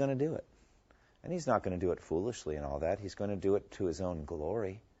 And yet he's going to do it. And he's not going to do it foolishly and all that. He's going to do it to his own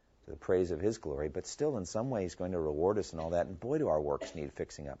glory, to the praise of his glory. But still, in some way, he's going to reward us and all that. And boy, do our works need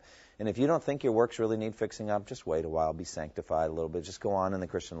fixing up. And if you don't think your works really need fixing up, just wait a while, be sanctified a little bit, just go on in the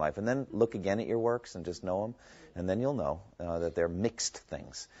Christian life. And then look again at your works and just know them. And then you'll know that they're mixed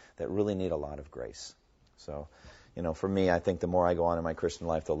things that really need a lot of grace. So, for me, I think the more I go on in my Christian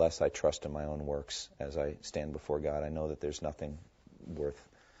life, the less I trust in my own works as I stand before God. I know that there's nothing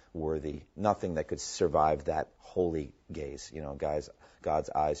worthy, nothing that could survive that holy gaze. God's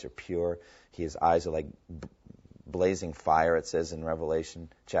eyes are pure. His eyes are like blazing fire, it says in Revelation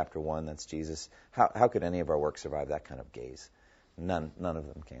chapter 1, that's Jesus. How could any of our work survive that kind of gaze? None of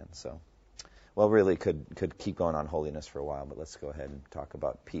them can. So, well, really could keep going on holiness for a while, but let's go ahead and talk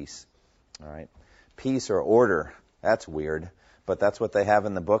about peace. All right, peace or order. That's weird, but that's what they have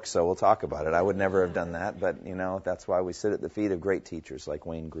in the book, so we'll talk about it. I would never have done that, but that's why we sit at the feet of great teachers like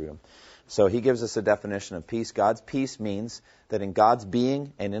Wayne Grudem. So he gives us a definition of peace. God's peace means that in God's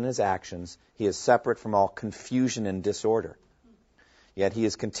being and in his actions, he is separate from all confusion and disorder. Yet he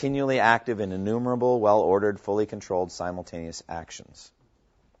is continually active in innumerable, well-ordered, fully controlled, simultaneous actions.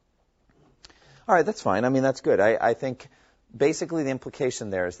 All right, that's fine. I mean, that's good. I think basically the implication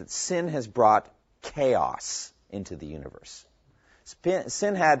there is that sin has brought chaos into the universe.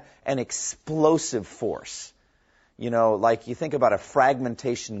 Sin had an explosive force. Like you think about a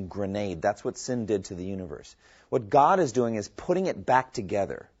fragmentation grenade. That's what sin did to the universe. What God is doing is putting it back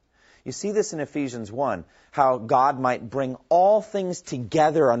together. You see this in Ephesians 1, how God might bring all things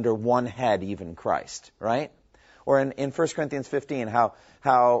together under one head, even Christ, right? Or in 1 Corinthians 15,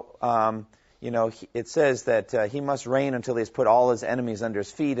 it says that he must reign until he's put all his enemies under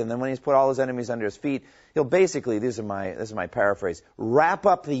his feet, and then when he's put all his enemies under his feet, he'll basically, this is my paraphrase, wrap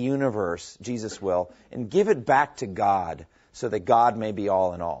up the universe, Jesus will, and give it back to God so that God may be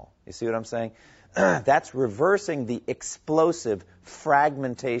all in all. You see what I'm saying? That's reversing the explosive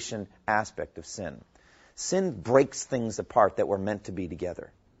fragmentation aspect of sin. Sin breaks things apart that were meant to be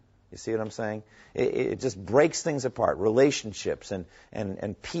together. You see what I'm saying? It just breaks things apart, relationships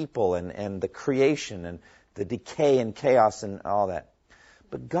and people and the creation and the decay and chaos and all that.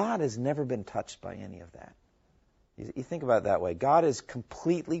 But God has never been touched by any of that. You think about it that way. God is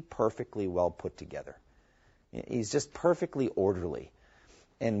completely, perfectly well put together. He's just perfectly orderly.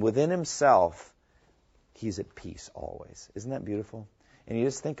 And within himself, he's at peace always. Isn't that beautiful? And you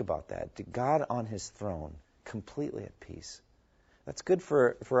just think about that. God on his throne, completely at peace. That's good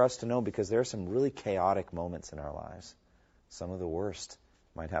for us to know because there are some really chaotic moments in our lives. Some of the worst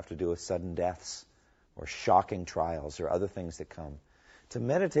might have to do with sudden deaths or shocking trials or other things that come. To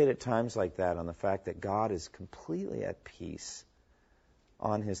meditate at times like that on the fact that God is completely at peace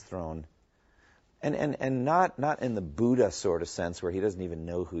on his throne. And not in the Buddha sort of sense where he doesn't even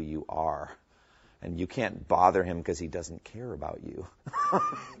know who you are. And you can't bother him because he doesn't care about you.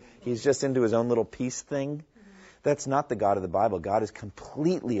 He's just into his own little peace thing. That's not the God of the Bible. God is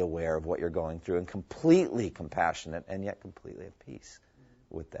completely aware of what you're going through and completely compassionate and yet completely at peace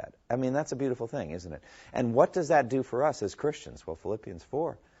with that. I mean, that's a beautiful thing, isn't it? And what does that do for us as Christians? Well, Philippians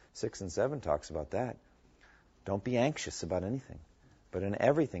 4, 6 and 7 talks about that. Don't be anxious about anything, but in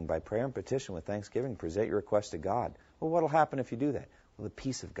everything, by prayer and petition with thanksgiving, present your request to God. Well, what will happen if you do that? Well, the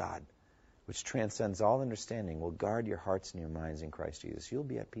peace of God, which transcends all understanding, will guard your hearts and your minds in Christ Jesus. You'll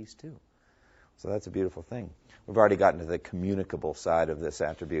be at peace too. So that's a beautiful thing. We've already gotten to the communicable side of this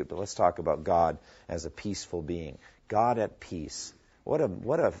attribute, but let's talk about God as a peaceful being. God at peace. What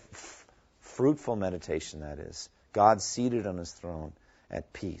a fruitful meditation that is. God seated on his throne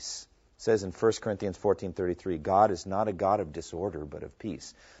at peace. It says in 1 Corinthians 14:33, God is not a God of disorder, but of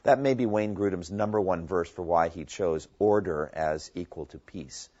peace. That may be Wayne Grudem's number one verse for why he chose order as equal to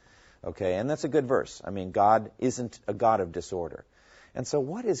peace. Okay, and that's a good verse. I mean, God isn't a God of disorder. And so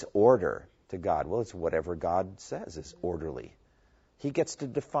what is order to God? Well, it's whatever God says is orderly. He gets to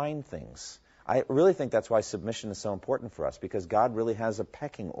define things. I really think that's why submission is so important for us, because God really has a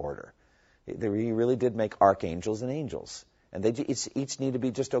pecking order. He really did make archangels and angels, and they each need to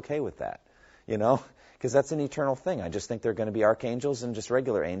be just okay with that, because that's an eternal thing. I just think they're going to be archangels and just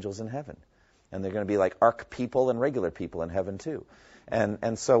regular angels in heaven, and they're going to be like arch people and regular people in heaven too.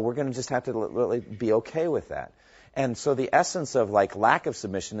 And so we're going to just have to really be okay with that. And so the essence of lack of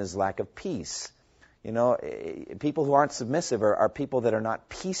submission is lack of peace. People who aren't submissive are people that are not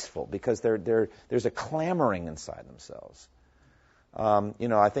peaceful because there's a clamoring inside themselves.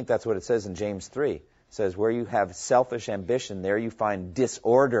 I think that's what it says in James 3. It says, where you have selfish ambition, there you find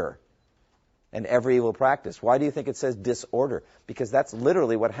disorder and every evil practice. Why do you think it says disorder? Because that's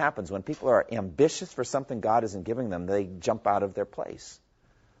literally what happens. When people are ambitious for something God isn't giving them, they jump out of their place.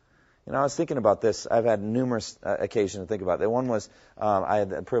 I was thinking about this. I've had numerous occasions to think about it. One was I had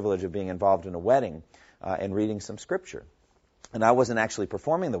the privilege of being involved in a wedding and reading some scripture. And I wasn't actually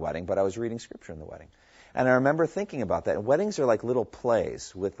performing the wedding, but I was reading scripture in the wedding. And I remember thinking about that. Weddings are like little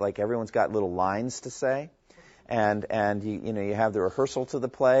plays with everyone's got little lines to say. And you have the rehearsal to the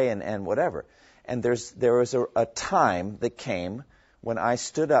play and whatever. And there was a time that came when I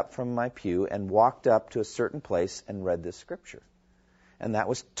stood up from my pew and walked up to a certain place and read this scripture. And that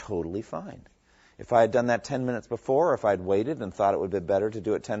was totally fine. If I had done that 10 minutes before, or if I'd waited and thought it would be better to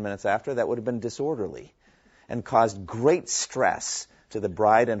do it 10 minutes after, that would have been disorderly. and caused great stress to the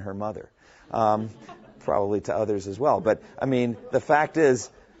bride and her mother. Probably to others as well. But, I mean, the fact is,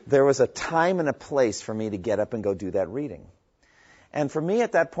 there was a time and a place for me to get up and go do that reading. And for me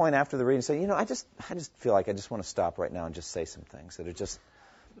at that point after the reading, say, I just feel like I just want to stop right now and just say some things that are just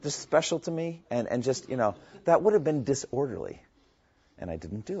special to me. And just, that would have been disorderly. And I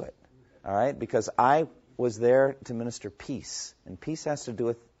didn't do it. All right? Because I was there to minister peace. And peace has to do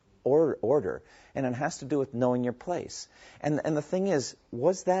with order. And it has to do with knowing your place. And the thing is,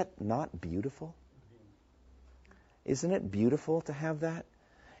 was that not beautiful? Isn't it beautiful to have that?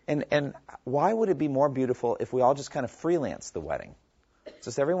 And why would it be more beautiful if we all just kind of freelance the wedding?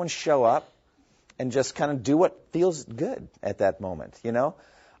 Just everyone show up and just kind of do what feels good at that moment,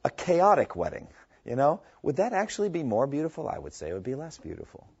 A chaotic wedding, Would that actually be more beautiful? I would say it would be less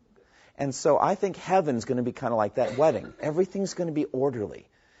beautiful. And so I think heaven's going to be kind of like that wedding. Everything's going to be orderly.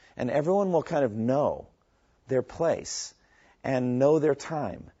 And everyone will kind of know their place and know their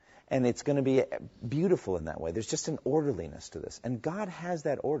time. And it's going to be beautiful in that way. There's just an orderliness to this. And God has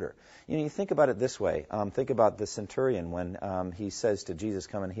that order. You think about it this way. Think about the centurion when he says to Jesus,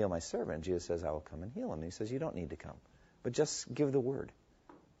 come and heal my servant. Jesus says, I will come and heal him. And he says, you don't need to come. But just give the word.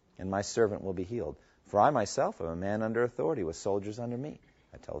 And my servant will be healed. For I myself am a man under authority with soldiers under me.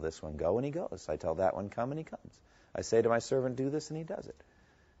 I tell this one, go, and he goes. I tell that one, come, and he comes. I say to my servant, do this, and he does it.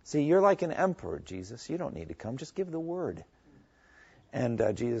 See, you're like an emperor, Jesus. You don't need to come. Just give the word. And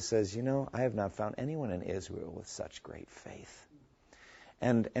Jesus says, I have not found anyone in Israel with such great faith.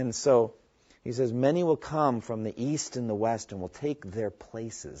 And so he says, many will come from the east and the west and will take their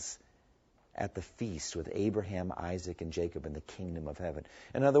places at the feast with Abraham, Isaac, and Jacob in the kingdom of heaven.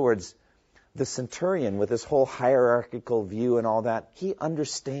 In other words, the centurion, with this whole hierarchical view and all that, he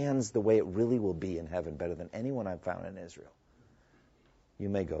understands the way it really will be in heaven better than anyone I've found in Israel. You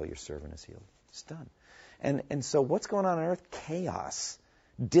may go, your servant is healed. It's done. And so what's going on earth? Chaos,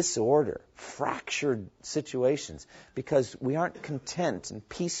 disorder, fractured situations, because we aren't content and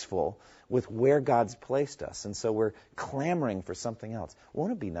peaceful with where God's placed us. And so we're clamoring for something else.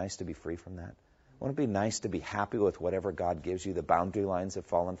 Won't it be nice to be free from that? Won't it be nice to be happy with whatever God gives you? The boundary lines have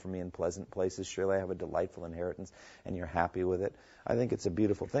fallen for me in pleasant places. Surely I have a delightful inheritance, and you're happy with it. I think it's a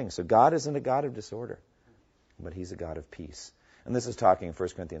beautiful thing. So God isn't a God of disorder, but he's a God of peace. And this is talking in 1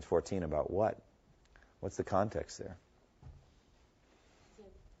 Corinthians 14 about what? What's the context there? So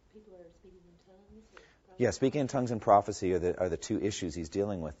people are speaking in tongues? Yeah, speaking in tongues and prophecy are the two issues he's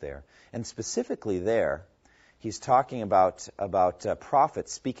dealing with there. And specifically there, he's talking about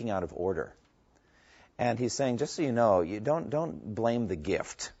prophets speaking out of order. And he's saying, just so you know, you don't blame the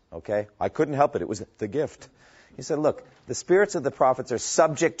gift, okay? I couldn't help it. It was the gift. He said, look, the spirits of the prophets are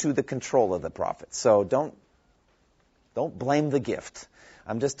subject to the control of the prophets. So don't blame the gift.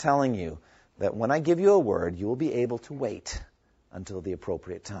 I'm just telling you that when I give you a word, you will be able to wait until the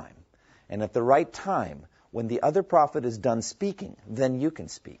appropriate time. And at the right time, when the other prophet is done speaking, then you can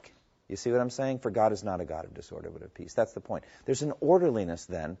speak. You see what I'm saying? For God is not a God of disorder, but of peace. That's the point. There's an orderliness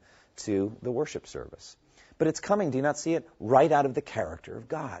then to the worship service. But it's coming, do you not see it? Right out of the character of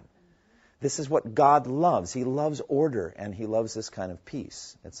God. This is what God loves. He loves order, and he loves this kind of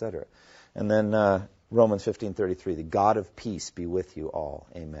peace, etc. And then Romans 15:33, the God of peace be with you all.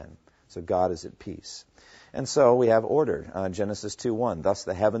 Amen. So God is at peace. And so we have order. Genesis 2:1, thus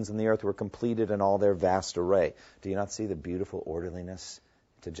the heavens and the earth were completed in all their vast array. Do you not see the beautiful orderliness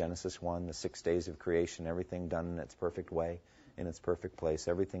to Genesis 1, the 6 days of creation, everything done in its perfect way, in its perfect place,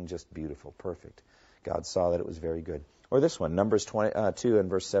 everything just beautiful, perfect. God saw that it was very good. Or this one, Numbers 2 and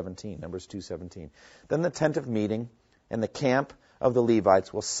verse 17, Numbers 2:17. Then the tent of meeting and the camp of the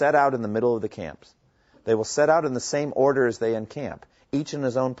Levites will set out in the middle of the camps. They will set out in the same order as they encamp, each in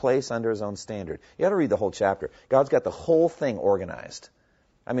his own place under his own standard. You got to read the whole chapter. God's got the whole thing organized.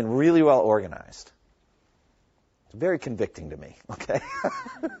 I mean, really well organized. It's very convicting to me, okay?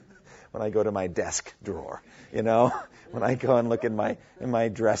 When I go to my desk drawer, when I go and look in my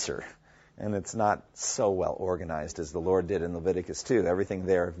dresser, and it's not so well organized as the Lord did in Leviticus 2. Everything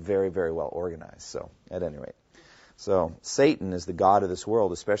there very, very well organized. So, at any rate. So, Satan is the god of this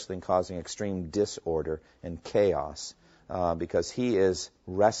world, especially in causing extreme disorder and chaos, because he is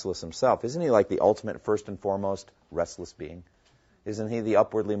restless himself. Isn't he like the ultimate, first and foremost, restless being? Isn't he the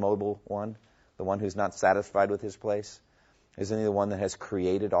upwardly mobile one? The one who's not satisfied with his place? Isn't he the one that has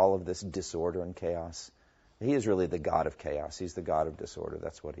created all of this disorder and chaos? He is really the god of chaos. He's the god of disorder.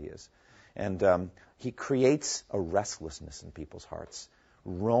 That's what he is. And he creates a restlessness in people's hearts,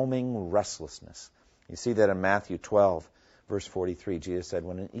 roaming restlessness. You see that in Matthew 12, verse 43. Jesus said,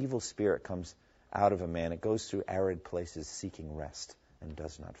 when an evil spirit comes out of a man, it goes through arid places seeking rest and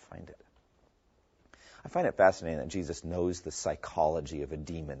does not find it. I find it fascinating that Jesus knows the psychology of a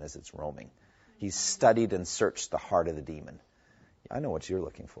demon as it's roaming. He's studied and searched the heart of the demon. I know what you're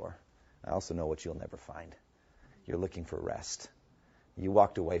looking for. I also know what you'll never find. You're looking for rest. You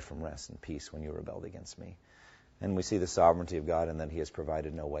walked away from rest and peace when you rebelled against me. And we see the sovereignty of God, and that he has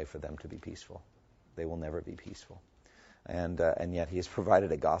provided no way for them to be peaceful. They will never be peaceful. And yet he has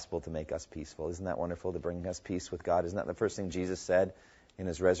provided a gospel to make us peaceful. Isn't that wonderful, to bring us peace with God? Isn't that the first thing Jesus said in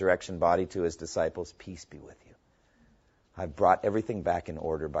his resurrection body to his disciples? Peace be with you. I've brought everything back in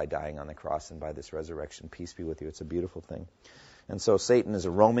order by dying on the cross and by this resurrection. Peace be with you. It's a beautiful thing. And so Satan is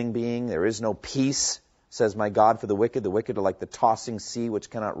a roaming being. There is no peace, says my God, for the wicked. The wicked are like the tossing sea which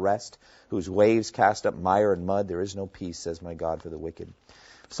cannot rest, whose waves cast up mire and mud. There is no peace, says my God, for the wicked.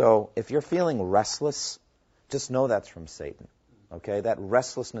 So if you're feeling restless, just know that's from Satan. Okay? That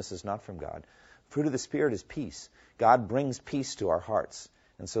restlessness is not from God. Fruit of the Spirit is peace. God brings peace to our hearts.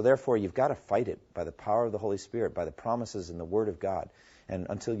 And so therefore you've got to fight it by the power of the Holy Spirit, by the promises in the Word of God, and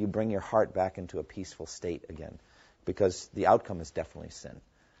until you bring your heart back into a peaceful state again. Because the outcome is definitely sin.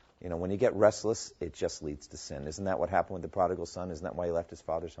 You know, when you get restless, it just leads to sin. Isn't that what happened with the prodigal son? Isn't that why he left his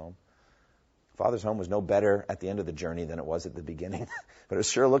father's home? Father's home was no better at the end of the journey than it was at the beginning. But it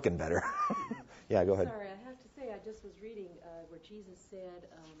was sure looking better. Yeah, go ahead. Sorry, I have to say, I just was reading where Jesus said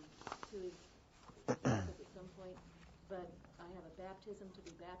to his disciples at some point, but I have a baptism to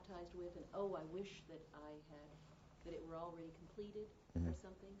be baptized with, and I wish that that it were already completed or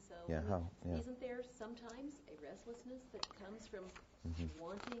something. So isn't there sometimes a restlessness that comes from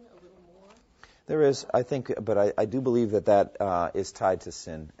wanting a little more? There is, I think, but I do believe that is tied to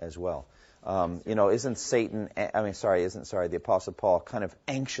sin as well. Isn't the Apostle Paul kind of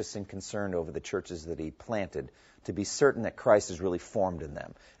anxious and concerned over the churches that he planted to be certain that Christ is really formed in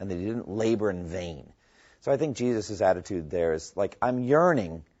them and that he didn't labor in vain? So I think Jesus' attitude there is like, I'm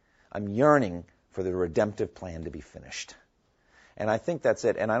yearning for the redemptive plan to be finished. And I think that's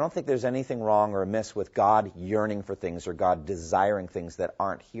it. And I don't think there's anything wrong or amiss with God yearning for things or God desiring things that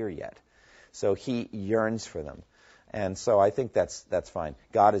aren't here yet. So he yearns for them. And so I think that's fine.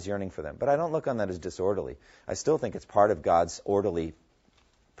 God is yearning for them. But I don't look on that as disorderly. I still think it's part of God's orderly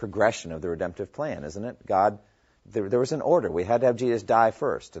progression of the redemptive plan, isn't it? There was an order. We had to have Jesus die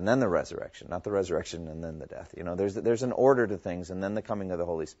first, and then the resurrection, not the resurrection and then the death. You know, there's an order to things, and then the coming of the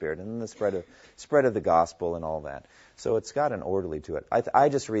Holy Spirit, and then the spread of the gospel and all that. So it's got an orderly to it. I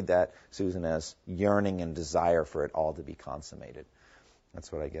just read that, Susan, as yearning and desire for it all to be consummated.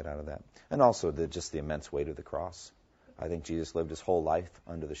 That's what I get out of that. And also just the immense weight of the cross. I think Jesus lived his whole life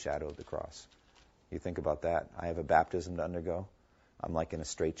under the shadow of the cross. You think about that. I have a baptism to undergo. I'm like in a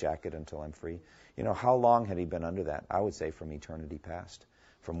straitjacket until I'm free. You know, how long had he been under that? I would say from eternity past.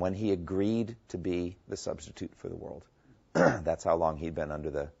 From when he agreed to be the substitute for the world. That's how long he'd been under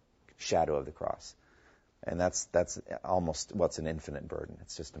the shadow of the cross. And that's almost what's an infinite burden.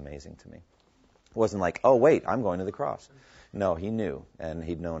 It's just amazing to me. It wasn't like, oh, wait, I'm going to the cross. No, he knew, and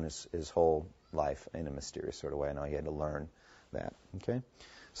he'd known his whole life in a mysterious sort of way. I know he had to learn that. Okay?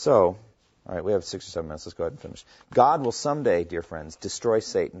 So, all right, we have 6 or 7 minutes. Let's go ahead and finish. God will someday, dear friends, destroy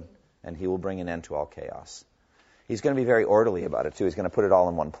Satan, and he will bring an end to all chaos. He's going to be very orderly about it, too. He's going to put it all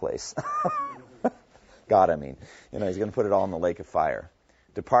in one place. God, I mean. You know, he's going to put it all in the lake of fire.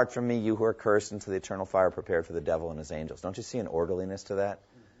 Depart from me, you who are cursed, into the eternal fire prepared for the devil and his angels. Don't you see an orderliness to that?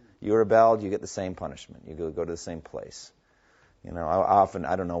 You rebelled, you get the same punishment. You go to the same place. You know,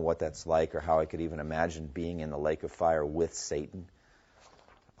 I don't know what that's like or how I could even imagine being in the lake of fire with Satan.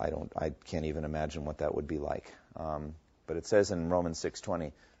 I can't even imagine what that would be like. But it says in Romans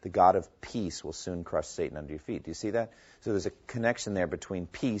 6:20, the God of peace will soon crush Satan under your feet. Do you see that? So there's a connection there between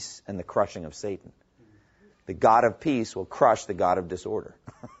peace and the crushing of Satan. The God of peace will crush the God of disorder.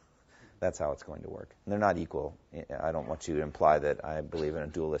 That's how it's going to work. And they're not equal. I don't want you to imply that I believe in a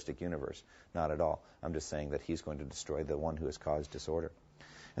dualistic universe. Not at all. I'm just saying that he's going to destroy the one who has caused disorder.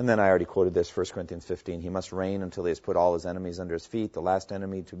 And then I already quoted this, 1 Corinthians 15. He must reign until he has put all his enemies under his feet. The last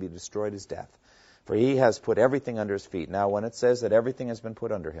enemy to be destroyed is death. For he has put everything under his feet. Now, when it says that everything has been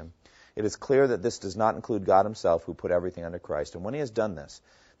put under him, it is clear that this does not include God himself, who put everything under Christ. And when he has done this,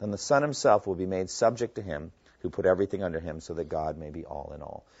 then the Son himself will be made subject to him, who put everything under him, so that God may be all in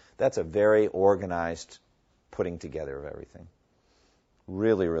all. That's a very organized putting together of everything.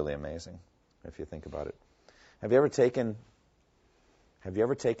 Really, really amazing, if you think about it. Have you ever taken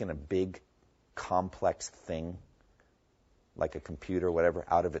a big, complex thing, like a computer or whatever,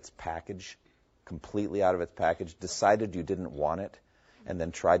 out of its package, completely out of its package, decided you didn't want it, and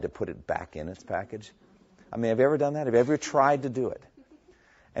then tried to put it back in its package? I mean, have you ever done that? Have you ever tried to do it?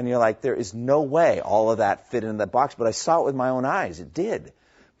 And you're like, there is no way all of that fit in that box, but I saw it with my own eyes. It did.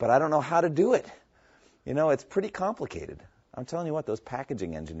 But I don't know how to do it. You know, it's pretty complicated. I'm telling you what, those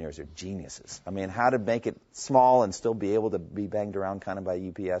packaging engineers are geniuses. I mean, how to make it small and still be able to be banged around kind of by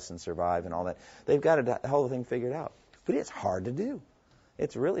UPS and survive and all that. They've got the whole thing figured out. But it's hard to do.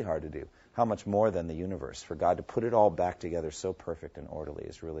 It's really hard to do. How much more than the universe? For God to put it all back together so perfect and orderly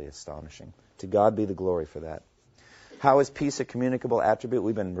is really astonishing. To God be the glory for that. How is peace a communicable attribute?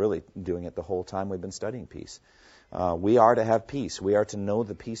 We've been really doing it the whole time we've been studying peace. We are to have peace. We are to know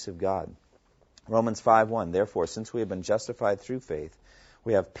the peace of God. Romans 5:1, therefore, since we have been justified through faith,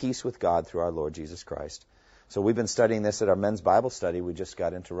 we have peace with God through our Lord Jesus Christ. So we've been studying this at our men's Bible study. We just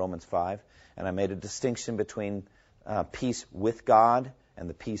got into Romans 5, and I made a distinction between peace with God and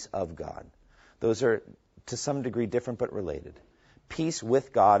the peace of God. Those are, to some degree, different but related. Peace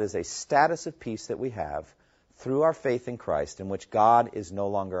with God is a status of peace that we have through our faith in Christ, in which God is no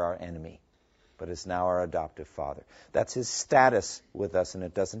longer our enemy, but is now our adoptive Father. That's His status with us, and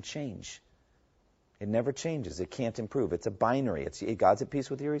it doesn't change. It never changes. It can't improve. It's a binary. God's at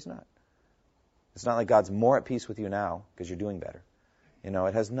peace with you or He's not. It's not like God's more at peace with you now because you're doing better. You know,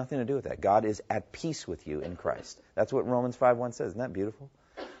 it has nothing to do with that. God is at peace with you in Christ. That's what Romans 5:1 says. Isn't that beautiful?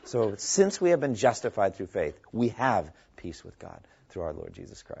 So since we have been justified through faith, we have peace with God through our Lord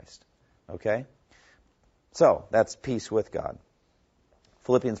Jesus Christ. Okay? So that's peace with God.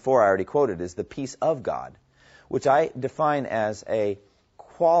 Philippians 4, I already quoted, is the peace of God, which I define as a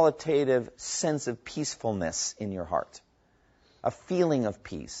qualitative sense of peacefulness in your heart, a feeling of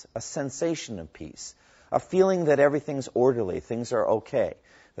peace, a sensation of peace, a feeling that everything's orderly, things are okay,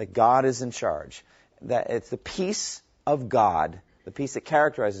 that God is in charge, that it's the peace of God, the peace that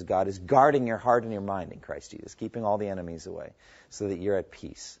characterizes God is guarding your heart and your mind in Christ Jesus, keeping all the enemies away so that you're at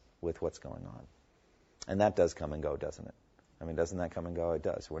peace with what's going on. And that does come and go, doesn't it? I mean, doesn't that come and go? It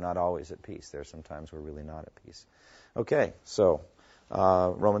does. We're not always at peace. There are some times we're really not at peace. Okay, so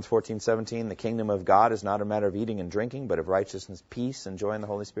Romans 14:17, the kingdom of God is not a matter of eating and drinking, but of righteousness, peace, and joy in the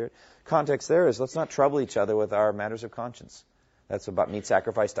Holy Spirit. Context there is, let's not trouble each other with our matters of conscience. That's about meat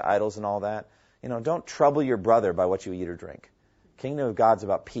sacrifice to idols and all that. You know, don't trouble your brother by what you eat or drink. Kingdom of God's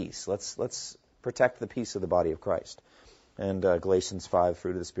about peace. Let's protect the peace of the body of Christ. And Galatians 5,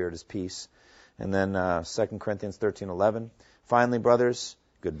 fruit of the Spirit is peace. And then 2 Corinthians 13:11, finally, brothers,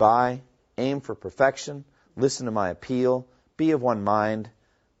 goodbye, aim for perfection, listen to my appeal, be of one mind,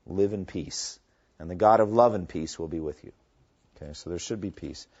 live in peace, and the God of love and peace will be with you. Okay, so there should be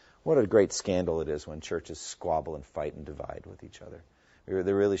peace. What a great scandal it is when churches squabble and fight and divide with each other.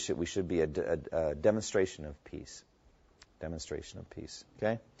 We should be a demonstration of peace. Demonstration of peace.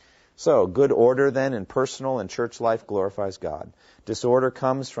 Okay? So, good order then in personal and church life glorifies God. Disorder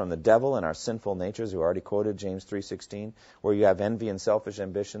comes from the devil and our sinful natures. We already quoted James 3:16. Where you have envy and selfish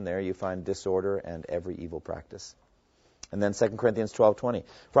ambition, there you find disorder and every evil practice. And then 2 Corinthians 12:20.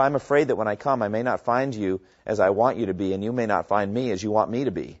 For I am afraid that when I come, I may not find you as I want you to be, and you may not find me as you want me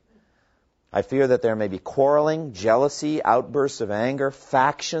to be. I fear that there may be quarreling, jealousy, outbursts of anger,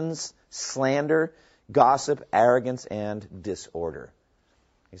 factions, slander, gossip, arrogance, and disorder.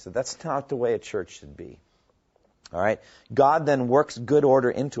 He said that's not the way a church should be. All right. God then works good order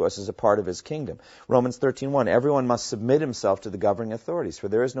into us as a part of His kingdom. Romans 13:1. Everyone must submit himself to the governing authorities, for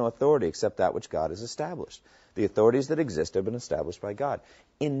there is no authority except that which God has established. The authorities that exist have been established by God.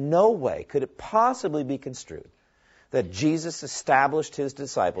 In no way could it possibly be construed that Jesus established His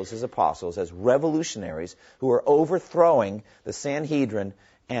disciples, His apostles, as revolutionaries who were overthrowing the Sanhedrin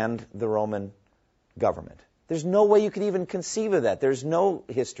and the Roman government. There's no way you could even conceive of that. There's no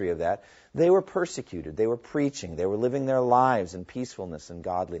history of that. They were persecuted. They were preaching. They were living their lives in peacefulness and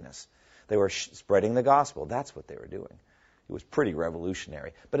godliness. They were spreading the gospel. That's what they were doing. It was pretty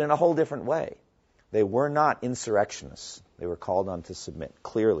revolutionary, but in a whole different way. They were not insurrectionists. They were called on to submit,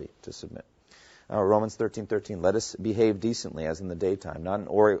 clearly to submit. Romans 13:13, let us behave decently as in the daytime, not in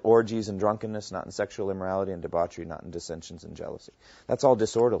orgies and drunkenness, not in sexual immorality and debauchery, not in dissensions and jealousy. That's all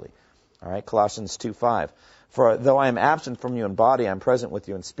disorderly. All right, Colossians 2:5. For though I am absent from you in body, I am present with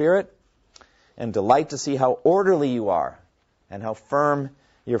you in spirit, and delight to see how orderly you are, and how firm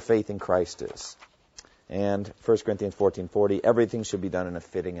your faith in Christ is. And 1 Corinthians 14:40, everything should be done in a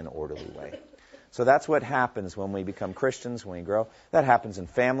fitting and orderly way. So that's what happens when we become Christians, when we grow. That happens in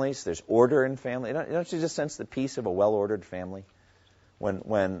families. There's order in family. Don't you just sense the peace of a well-ordered family?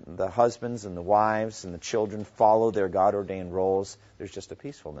 When the husbands and the wives and the children follow their God-ordained roles, there's just a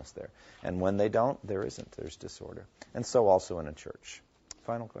peacefulness there. And when they don't, there isn't. There's disorder. And so also in a church.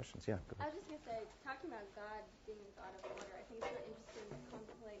 Final questions? Yeah, go I ahead. was just going to say, talking about God being a God of order, I think it's really interesting to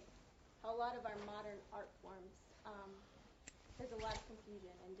contemplate how a lot of our modern art forms, there's a lot of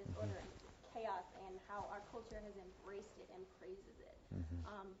confusion and disorder and chaos, and how our culture has embraced it and praises it.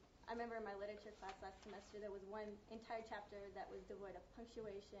 I remember in my literature class last semester, there was one entire chapter that was devoid of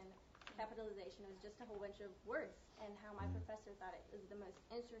punctuation, capitalization. It was just a whole bunch of words, and how my professor thought it was the most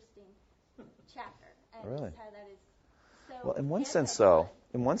interesting chapter. And Really? just how that is so... Well, in one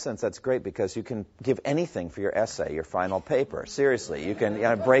sense, that's great because you can give anything for your essay, your final paper. Seriously, you can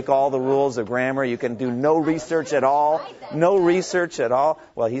break all the rules of grammar. You can do no research at all. No research at all.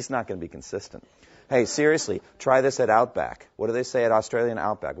 Well, he's not going to be consistent. Hey, seriously, try this at Outback. What do they say at Australian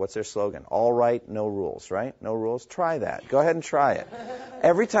Outback? What's their slogan? All right, no rules, right? No rules? Try that. Go ahead and try it.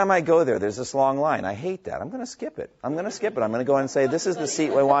 Every time I go there, there's this long line. I hate that. I'm going to skip it. I'm going to go in and say, this is the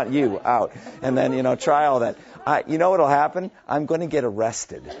seat we want you out. And then, try all that. You know what'll happen? I'm going to get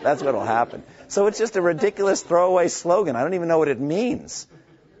arrested. That's what'll happen. So it's just a ridiculous throwaway slogan. I don't even know what it means.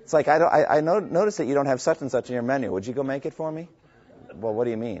 It's like, I noticed that you don't have such and such in your menu. Would you go make it for me? Well, what do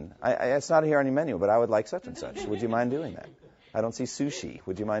you mean? It's not here on your menu, but I would like such and such. Would you mind doing that? I don't see sushi.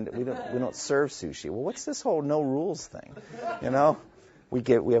 Would you mind? We don't serve sushi. Well, what's this whole no rules thing?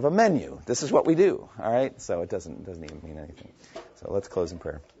 We have a menu. This is what we do. All right. So it doesn't even mean anything. So let's close in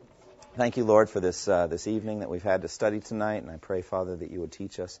prayer. Thank you, Lord, for this evening that we've had to study tonight, and I pray, Father, that you would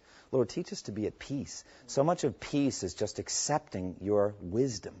teach us. Lord, teach us to be at peace. So much of peace is just accepting your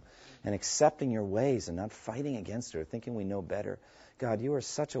wisdom and accepting your ways and not fighting against it or thinking we know better. God, you are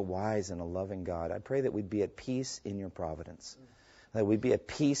such a wise and a loving God. I pray that we'd be at peace in your providence, that we'd be at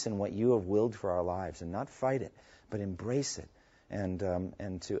peace in what you have willed for our lives and not fight it, but embrace it and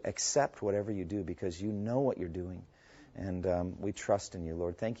to accept whatever you do because you know what you're doing. And we trust in you,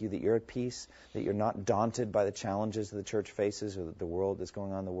 Lord. Thank you that you're at peace, that you're not daunted by the challenges that the church faces or that the world that's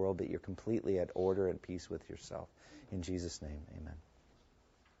going on in the world, but you're completely at order and peace with yourself. In Jesus' name, amen.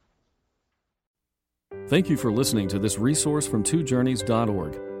 Thank you for listening to this resource from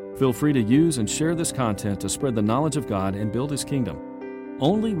twojourneys.org. Feel free to use and share this content to spread the knowledge of God and build His kingdom.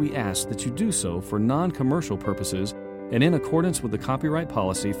 Only we ask that you do so for non-commercial purposes and in accordance with the copyright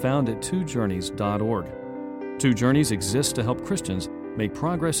policy found at twojourneys.org. Two Journeys exists to help Christians make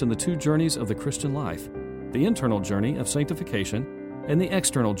progress in the two journeys of the Christian life, the internal journey of sanctification and the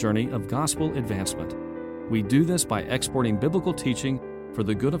external journey of gospel advancement. We do this by exporting biblical teaching for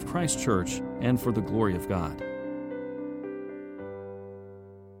the good of Christ's church and for the glory of God.